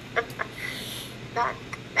that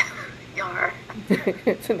yar.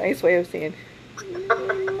 It's a nice way of saying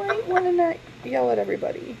you might want to not yell at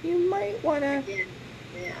everybody. You might want to.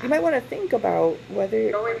 Yeah. You might want to think about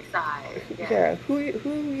whether go inside. Who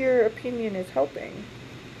your opinion is helping.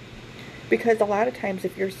 Because a lot of times,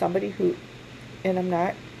 if you're somebody who, and I'm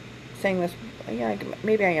not saying this, yeah,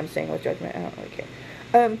 maybe I am saying with judgment. I don't really care.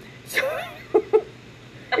 So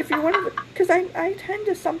if you're one of the, because I tend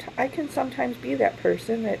to I can sometimes be that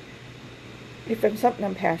person that if I'm something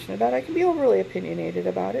I'm passionate about, I can be overly opinionated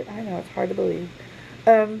about it. I know it's hard to believe,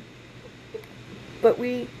 but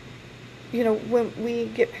we, you know, when we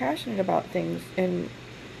get passionate about things and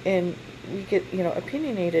we get, you know,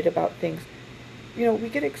 opinionated about things, you know, we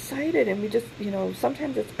get excited and we just, you know,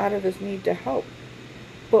 sometimes it's out of this need to help,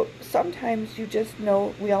 but sometimes you just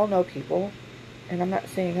know, we all know people, and I'm not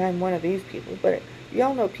saying I'm one of these people, but you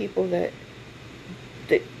all know people that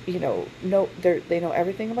you know they know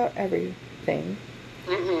everything about everything.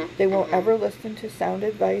 They won't ever listen to sound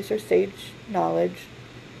advice or sage knowledge.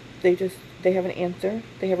 They have an answer.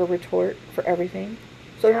 They have a retort for everything.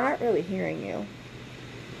 So they're not really hearing you.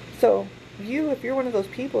 So if you're one of those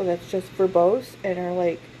people that's just verbose and are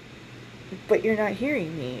like, but you're not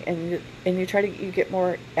hearing me, and you get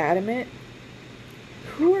more adamant,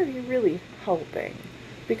 who are you really helping?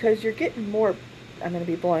 Because you're getting more, I'm going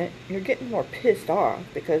to be blunt, you're getting more pissed off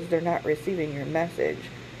because they're not receiving your message.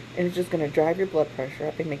 And it's just going to drive your blood pressure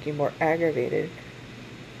up and make you more aggravated.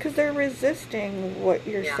 Because they're resisting what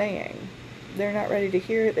you're saying. They're not ready to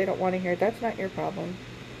hear it. They don't want to hear it. That's not your problem.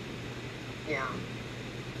 Yeah.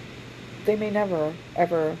 They may never,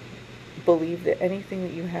 ever believe that anything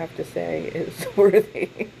that you have to say is worthy.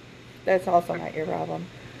 That's also not your problem.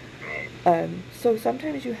 So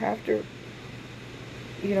sometimes you have to,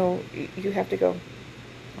 you know, you have to go,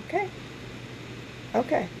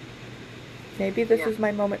 okay. Maybe this is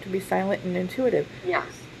my moment to be silent and intuitive. Yes.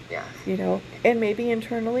 You know, and maybe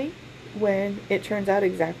internally, when it turns out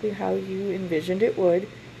exactly how you envisioned it would,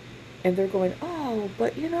 and they're going, oh,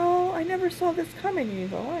 but you know, I never saw this coming. And you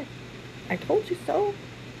go, oh, I told you so.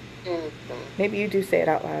 Maybe you do say it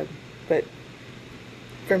out loud, but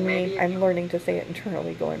for me, I'm learning to say it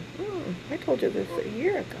internally, going, I told you this a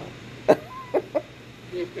year ago.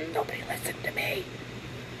 Nobody listened to me.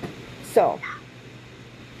 So,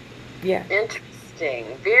 yeah.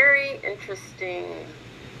 Interesting. Very interesting.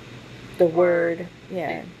 The word,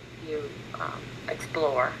 yeah. You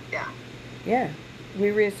explore, yeah. Yeah.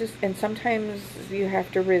 We resist, and sometimes you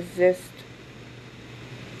have to resist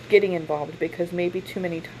getting involved because maybe too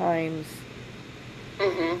many times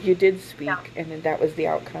you did speak and then that was the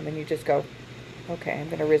outcome, and you just go, okay, I'm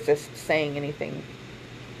going to resist saying anything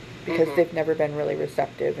because they've never been really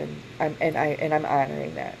receptive, and I'm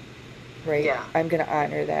honoring that, right? Yeah. I'm going to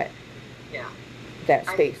honor that. Yeah. That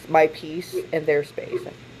space, my peace and their space.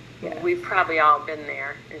 Yeah. We've probably all been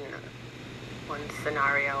there in one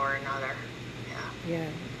scenario or another. Yeah.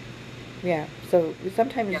 Yeah. So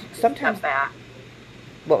sometimes step back.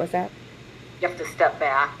 What was that? You have to step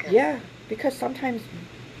back. Yeah, because sometimes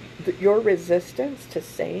your resistance to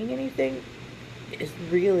saying anything is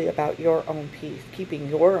really about your own peace, keeping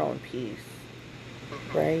your own peace,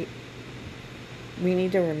 right? We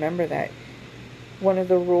need to remember that. One of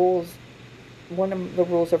the rules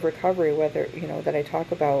of recovery, whether, you know, that I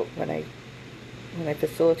talk about when I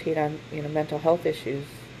facilitate on, you know, mental health issues,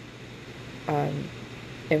 and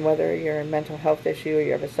whether you're a mental health issue or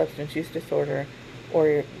you have a substance use disorder,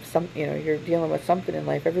 or you're dealing with something in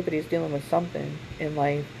life. Everybody's dealing with something in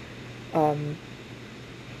life.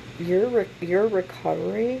 Your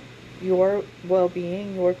recovery, your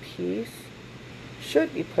well-being, your peace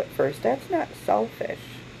should be put first. That's not selfish.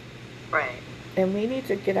 Right. And we need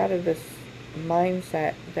to get out of this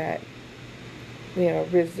mindset that, you know,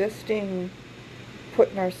 resisting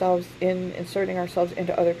inserting ourselves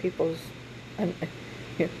into other people's,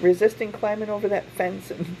 resisting climbing over that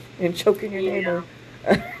fence and choking your neighbor.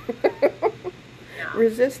 Yeah.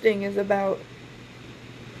 Resisting is about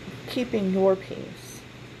keeping your peace.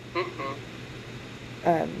 Mm-hmm.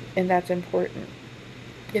 And that's important.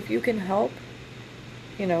 If you can help,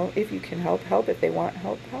 if you can help. If they want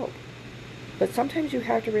help, help. But sometimes you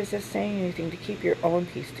have to resist saying anything to keep your own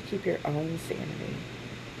peace, to keep your own sanity.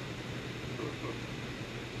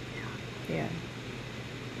 Mm-hmm. Yeah.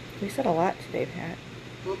 We said a lot today, Pat.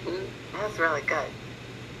 Mm-hmm. That's really good.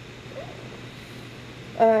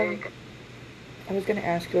 Very Um, good. I was going to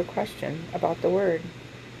ask you a question about the word.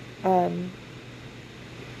 Um,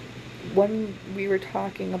 when we were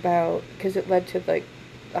talking about, because it led to like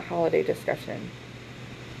a holiday discussion.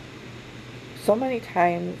 So many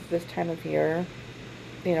times this time of year,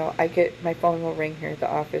 I get my phone will ring here at the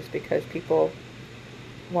office because people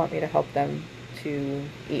want me to help them to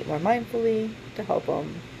eat more mindfully, to help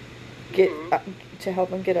them get Mm-hmm. to help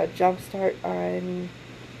them get a jump start on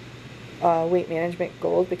weight management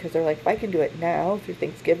goals, because they're like, if I can do it now through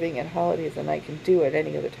Thanksgiving and holidays, then I can do it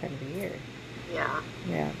any other time of the year. Yeah.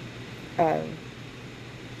 Yeah. Um,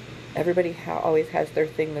 everybody always has their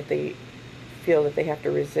thing that they feel that they have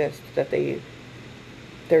to resist, that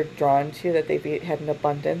they're drawn to, that they've had an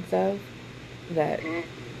abundance of, that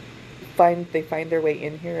Mm-hmm. they find their way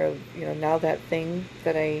in here of, now that thing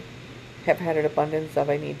that I have had an abundance of,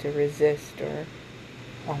 I need to resist or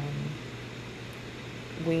um,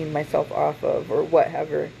 wean myself off of, or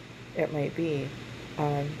whatever it might be.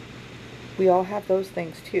 Um, we all have those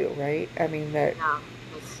things too, right? I mean, that Yeah.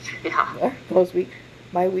 Yeah. those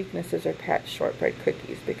my weaknesses are Pat's shortbread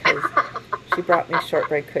cookies, because she brought me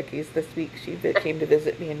shortbread cookies this week. She came to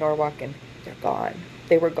visit me in Norwalk, and they're gone.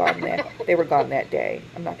 They were gone that day.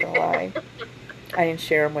 I'm not gonna lie. I didn't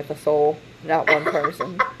share them with a soul, not one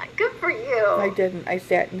person. Good for I you. didn't. I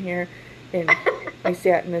sat in here, and I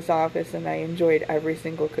sat in this office, and I enjoyed every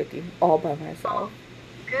single cookie all by Oh, myself.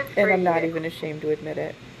 good for And I'm not you. even ashamed to admit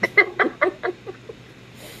it.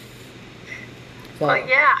 Well, So,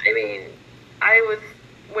 yeah, I mean,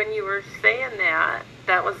 when you were saying that,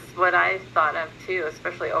 that was what I thought of too,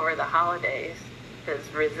 especially over the holidays,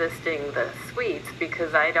 is resisting the sweets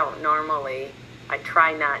because I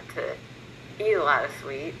try not to eat a lot of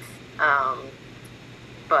sweets.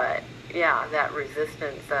 But yeah, that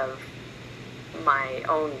resistance of my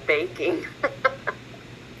own baking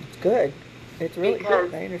it's good. It's really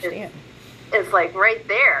because good. I understand. it's like right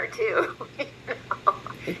there too.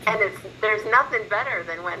 It can, And there's nothing better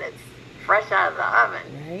than when it's fresh out of the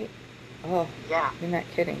oven. right? Oh, Yeah, you're not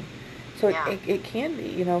kidding. So yeah. it can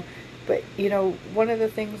be, but, one of the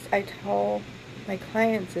things I tell my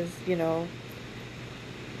clients is,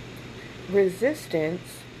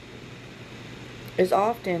 resistance is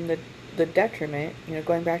often the detriment,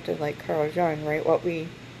 going back to like Carl Jung, right? What we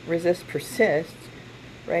resist persists,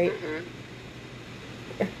 right?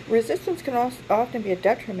 Mhm. Resistance can also often be a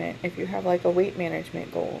detriment if you have like a weight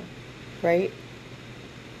management goal, right?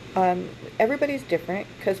 Everybody's different,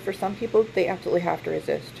 because for some people they absolutely have to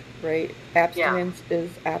resist, right? Yeah. Abstinence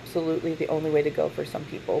is absolutely the only way to go for some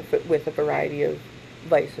people, but with a Right. variety of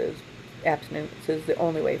vices. Abstinence is the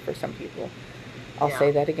only way for some people. I'll Yeah.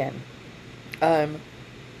 say that again. Um,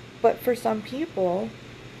 but for some people,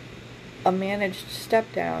 a managed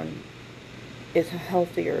step down is a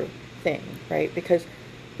healthier thing, right? Because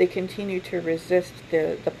they continue to resist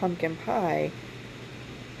the pumpkin pie.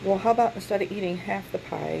 Well, how about instead of eating half the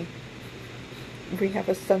pie, we have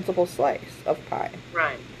a sensible slice of pie,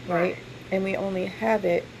 Right. right? Right. And we only have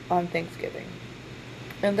it on Thanksgiving.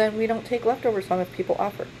 And then we don't take leftovers home if people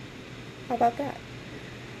offer. How about that?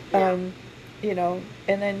 Yeah. Um,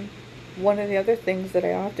 and then one of the other things that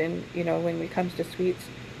I often, when it comes to sweets,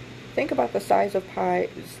 think about the size of pie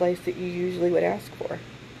slice that you usually would ask for.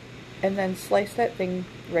 And then slice that thing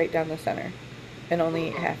right down the center, and only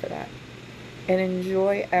eat Mhm. half of that. And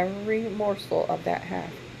enjoy every morsel of that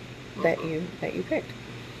half that Mhm. you picked,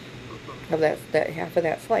 Mhm. of that half of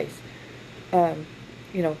that slice. Um,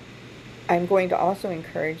 you know, I'm going to also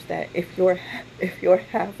encourage that if your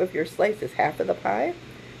half of your slice is half of the pie,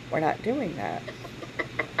 we're not doing that.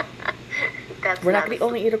 That's We're not not a going to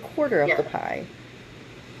only eat a quarter of the yeah. pie.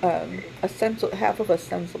 Half of a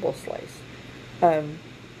sensible slice. Um,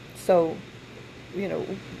 so, you know,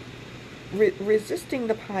 resisting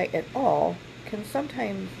the pie at all can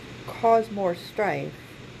sometimes cause more strife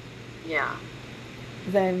Yeah.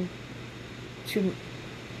 than to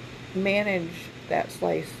manage that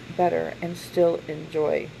slice better and still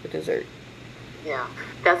enjoy the dessert. Yeah.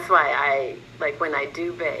 That's why I like when I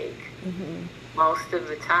do bake, Hmm. most of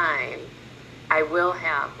the time I will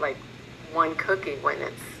have like one cookie when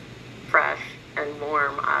it's fresh and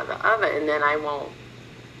warm out of the oven, and then I won't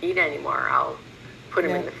eat anymore. I'll put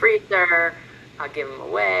them in the freezer. I'll give them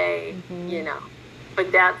away,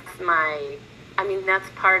 But that's that's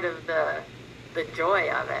part of the joy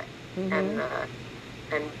of it, and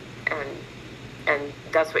and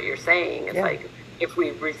that's what you're saying. It's like if we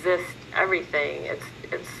resist everything, it's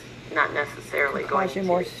not necessarily going to cause you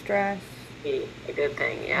more stress. Be a good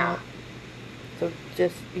thing, yeah. So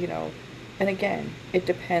just and again, it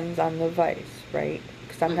depends on the vice, right?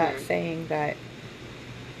 Because I'm not saying that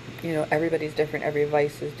everybody's different. Every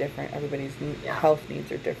vice is different. Everybody's health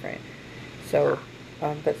needs are different. So,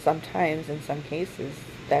 but sometimes, in some cases,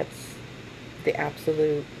 that's the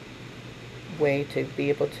absolute way to be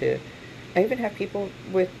able to. I even have people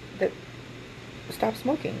that stop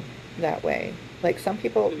smoking that way. Like some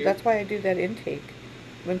people, that's why I do that intake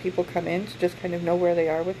when people come in to just kind of know where they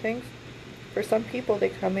are with things. For some people, they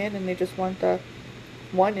come in and they just want the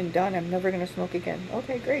one and done. I'm never going to smoke again.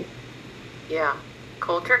 Okay, great. Yeah.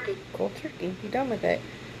 Cold turkey. Cold turkey. Be done with it.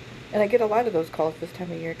 And I get a lot of those calls this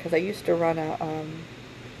time of year because I used to run a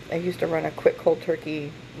quick cold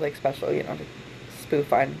turkey special, to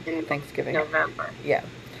spoof on in Thanksgiving. November. Yeah.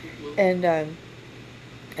 And I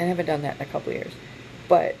haven't done that in a couple of years.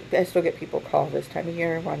 But I still get people call this time of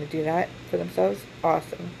year and want to do that for themselves.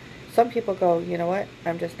 Awesome. Some people go, you know what,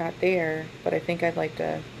 I'm just not there, but I think I'd like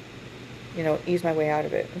to, ease my way out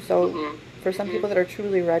of it. And so for some people that are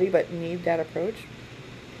truly ready but need that approach,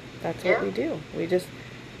 that's what we do. We just,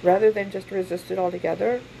 rather than just resist it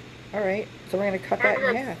altogether, all right, so we're going to cut that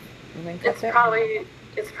in half. And then cut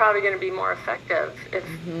it's probably going to be more effective if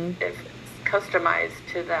it's customized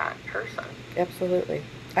to that person. Absolutely.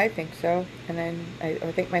 I think so. And then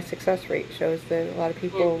I think my success rate shows that a lot of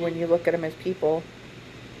people, when you look at them as people,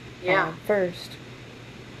 first,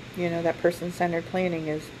 that person-centered planning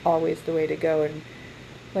is always the way to go. And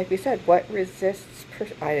like we said, what resists,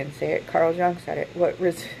 I didn't say it, Carl Jung said it, what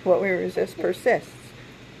we resist persists.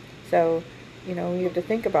 So, you have to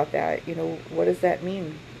think about that. What does that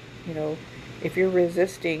mean? If you're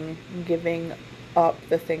resisting giving up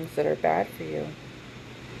the things that are bad for you,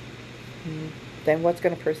 then what's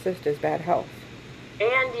going to persist is bad health.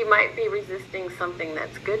 And you might be resisting something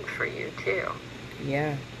that's good for you, too.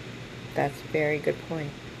 Yeah, that's a very good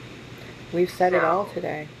point. We've said it all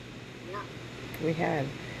today. Yeah. We have.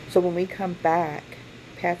 So when we come back,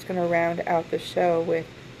 Pat's going to round out the show with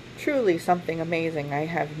truly something amazing. I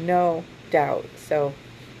have no doubt. So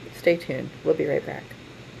stay tuned. We'll be right back.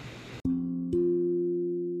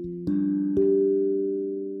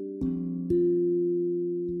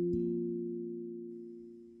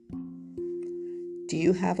 Do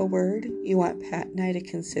you have a word you want Pat and I to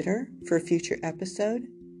consider for a future episode?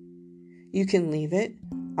 You can leave it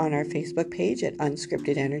on our Facebook page at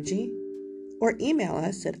Unscripted Energy or email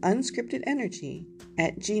us at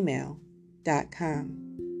unscriptedenergy@gmail.com.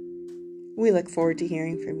 We look forward to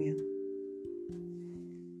hearing from you.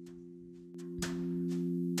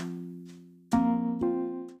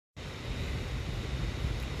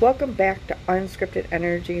 Welcome back to Unscripted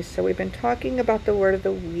Energy. So we've been talking about the word of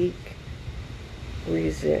the week,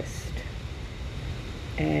 resist.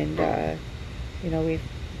 And, we've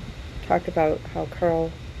talked about how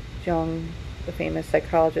Carl Jung, the famous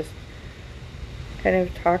psychologist, kind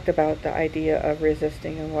of talked about the idea of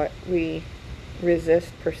resisting, and what we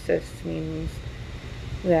resist persists means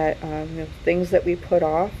that things that we put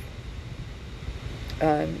off,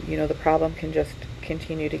 the problem can just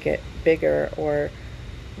continue to get bigger, or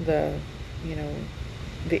the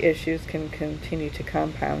issues can continue to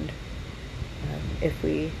compound if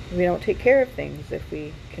we don't take care of things, if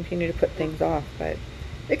we continue to put things off. But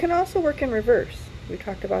it can also work in reverse. We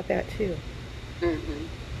talked about that too.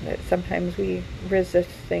 That sometimes we resist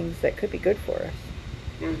things that could be good for us.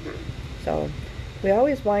 So we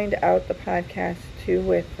always wind out the podcast too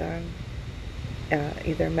with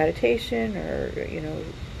either meditation or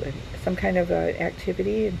some kind of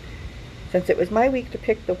activity. And since it was my week to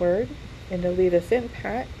pick the word and to lead us in,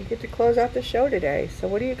 Pat, you get to close out the show today. So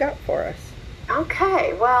what do you got for us?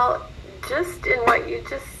 Okay, well, just in what you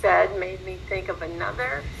just said made me think of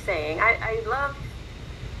another saying. I love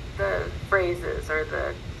the phrases or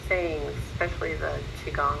the sayings, especially the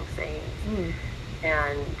Qigong sayings.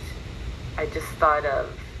 And I just thought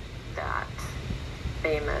of that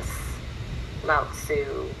famous Lao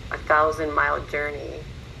Tzu, 1,000-mile journey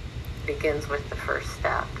begins with the first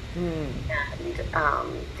step. And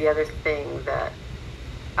the other thing that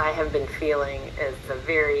I have been feeling is a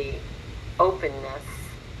very openness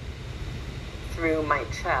through my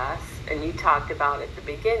chest. And you talked about at the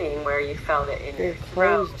beginning where you felt it in your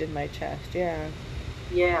throat. Closed in my chest, yeah.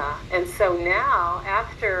 Yeah, and so now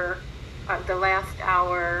after the last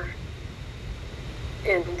hour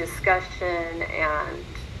in discussion and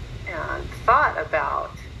thought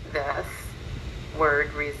about this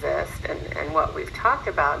word resist and what we've talked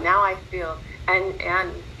about, now I feel,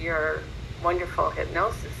 and your wonderful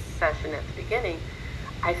hypnosis session at the beginning,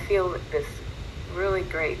 I feel this really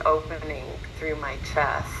great opening through my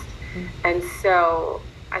chest. Mm-hmm. And so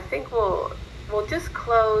I think we'll just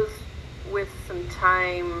close with some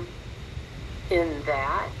time in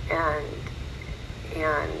that and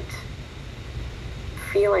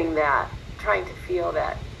feeling that, trying to feel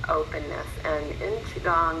that openness. And in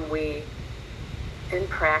Qigong, in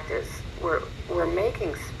practice, we're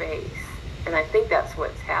making space. And I think that's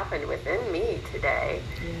what's happened within me today,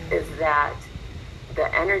 is that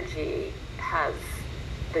the energy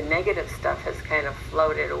the negative stuff has kind of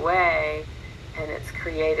floated away, and it's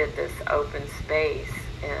created this open space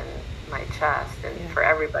in my chest. And for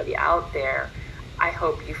everybody out there, I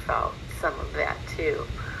hope you felt some of that too.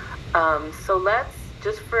 So let's,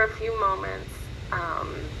 just for a few moments,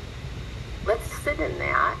 let's sit in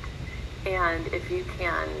that. And if you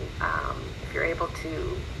can, if you're able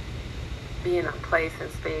to be in a place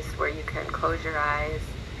and space where you can close your eyes,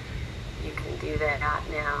 you can do that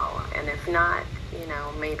now. And if not,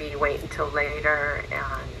 maybe wait until later,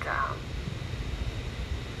 and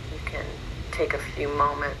you can take a few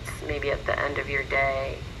moments, maybe at the end of your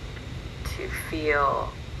day, to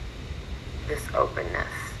feel this openness.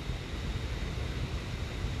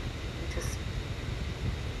 Just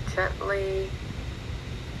gently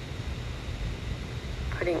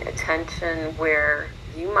putting attention where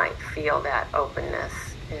you might feel that openness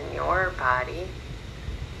in your body.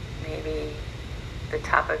 Maybe the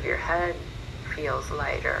top of your head feels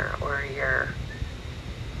lighter, or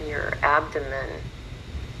your abdomen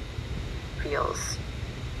feels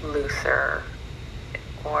looser,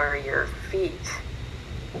 or your feet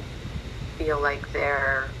feel like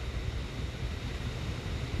they're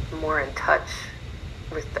more in touch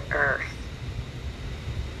with the earth.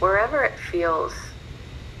 Wherever it feels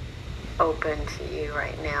open to you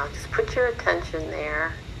right now, just put your attention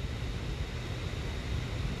there.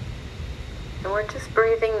 And we're just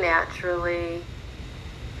breathing naturally.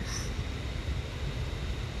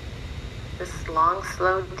 Just long,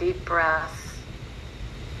 slow, deep breaths.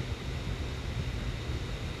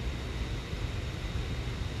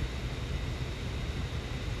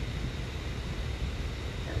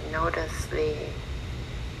 And notice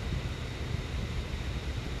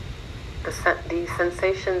these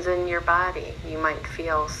sensations in your body. You might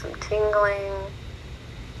feel some tingling.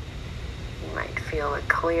 You might feel a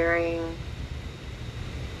clearing.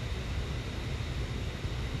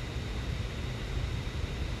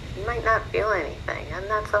 You might not feel anything, and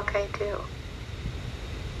that's okay too.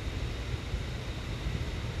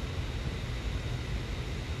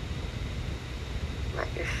 Let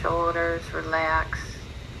your shoulders relax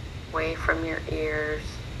away from your ears.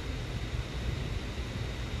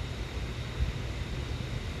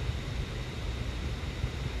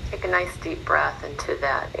 Take a nice deep breath into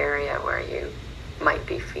that area where you might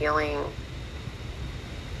be feeling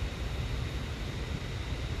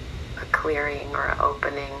a clearing or an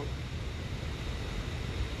opening.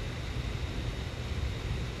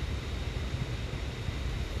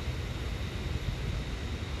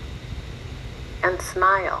 And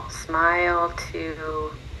smile. Smile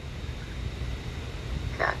to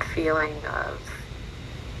that feeling of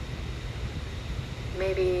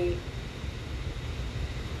maybe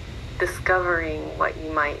discovering what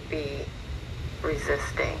you might be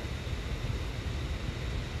resisting.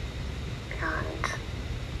 And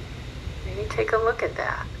maybe take a look at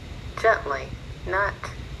that gently, not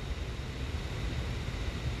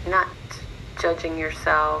judging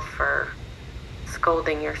yourself or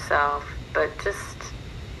scolding yourself, but just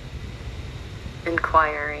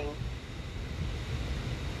inquiring.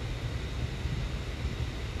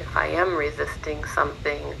 If I am resisting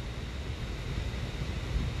something,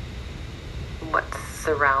 what's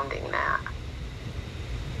surrounding that?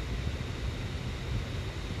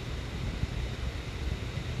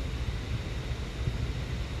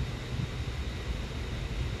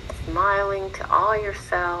 Smiling to all your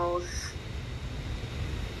cells.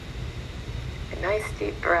 A nice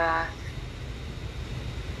deep breath.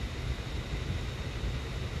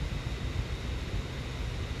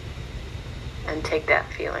 And take that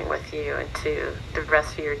feeling with you into the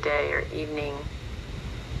rest of your day or evening.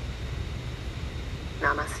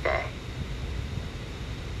 Namaste.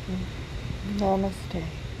 Namaste.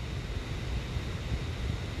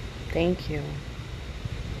 Thank you.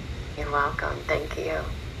 You're welcome. Thank you.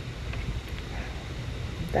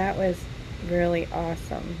 That was really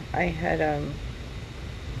awesome. I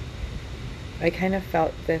kind of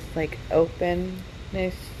felt this like open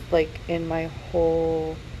like in my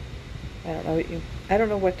whole, I don't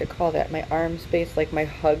know what to call that, my arm space, like my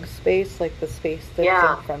hug space, like the space that's in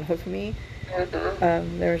Yeah. front of me.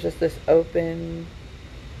 Mm-hmm. There was just this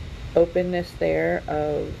openness there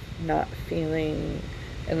of not feeling,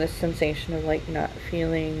 and this sensation of like not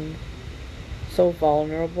feeling so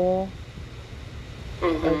vulnerable, of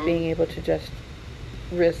Mm-hmm. being able to just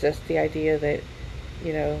resist the idea that,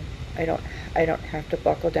 you know, I don't I don't have to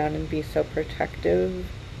buckle down and be so protective.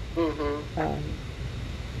 Mm-hmm. Um,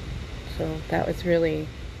 so that was really,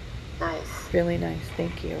 Nice. really nice.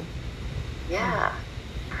 Thank you. Yeah.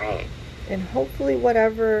 Great. And hopefully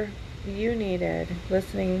whatever you needed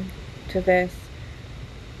listening to this,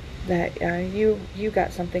 that you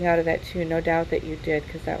got something out of that too. No doubt that you did,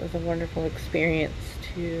 because that was a wonderful experience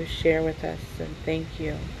to share with us. And thank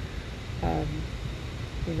you. Um,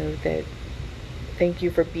 that thank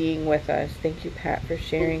you for being with us. Thank you, Pat, for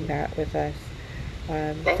sharing Mm-hmm. that with us.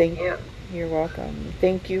 Thank Thank you. You're welcome.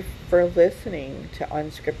 Thank you for listening to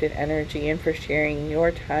Unscripted Energy and for sharing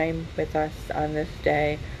your time with us on this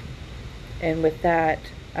day. And with that,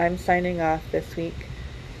 I'm signing off this week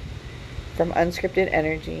from Unscripted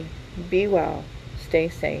Energy. Be well. Stay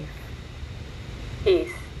safe.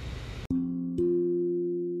 Peace.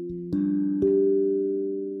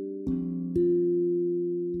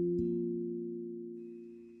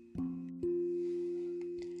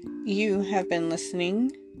 You have been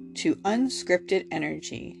listening to Unscripted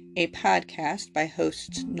Energy, a podcast by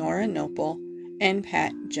hosts Nora Noble and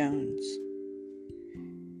Pat Jones.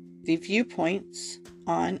 The viewpoints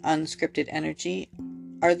on Unscripted Energy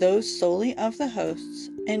are those solely of the hosts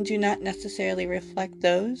and do not necessarily reflect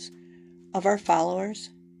those of our followers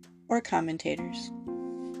or commentators.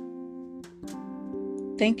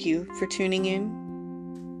 Thank you for tuning in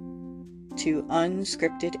to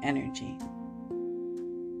Unscripted Energy.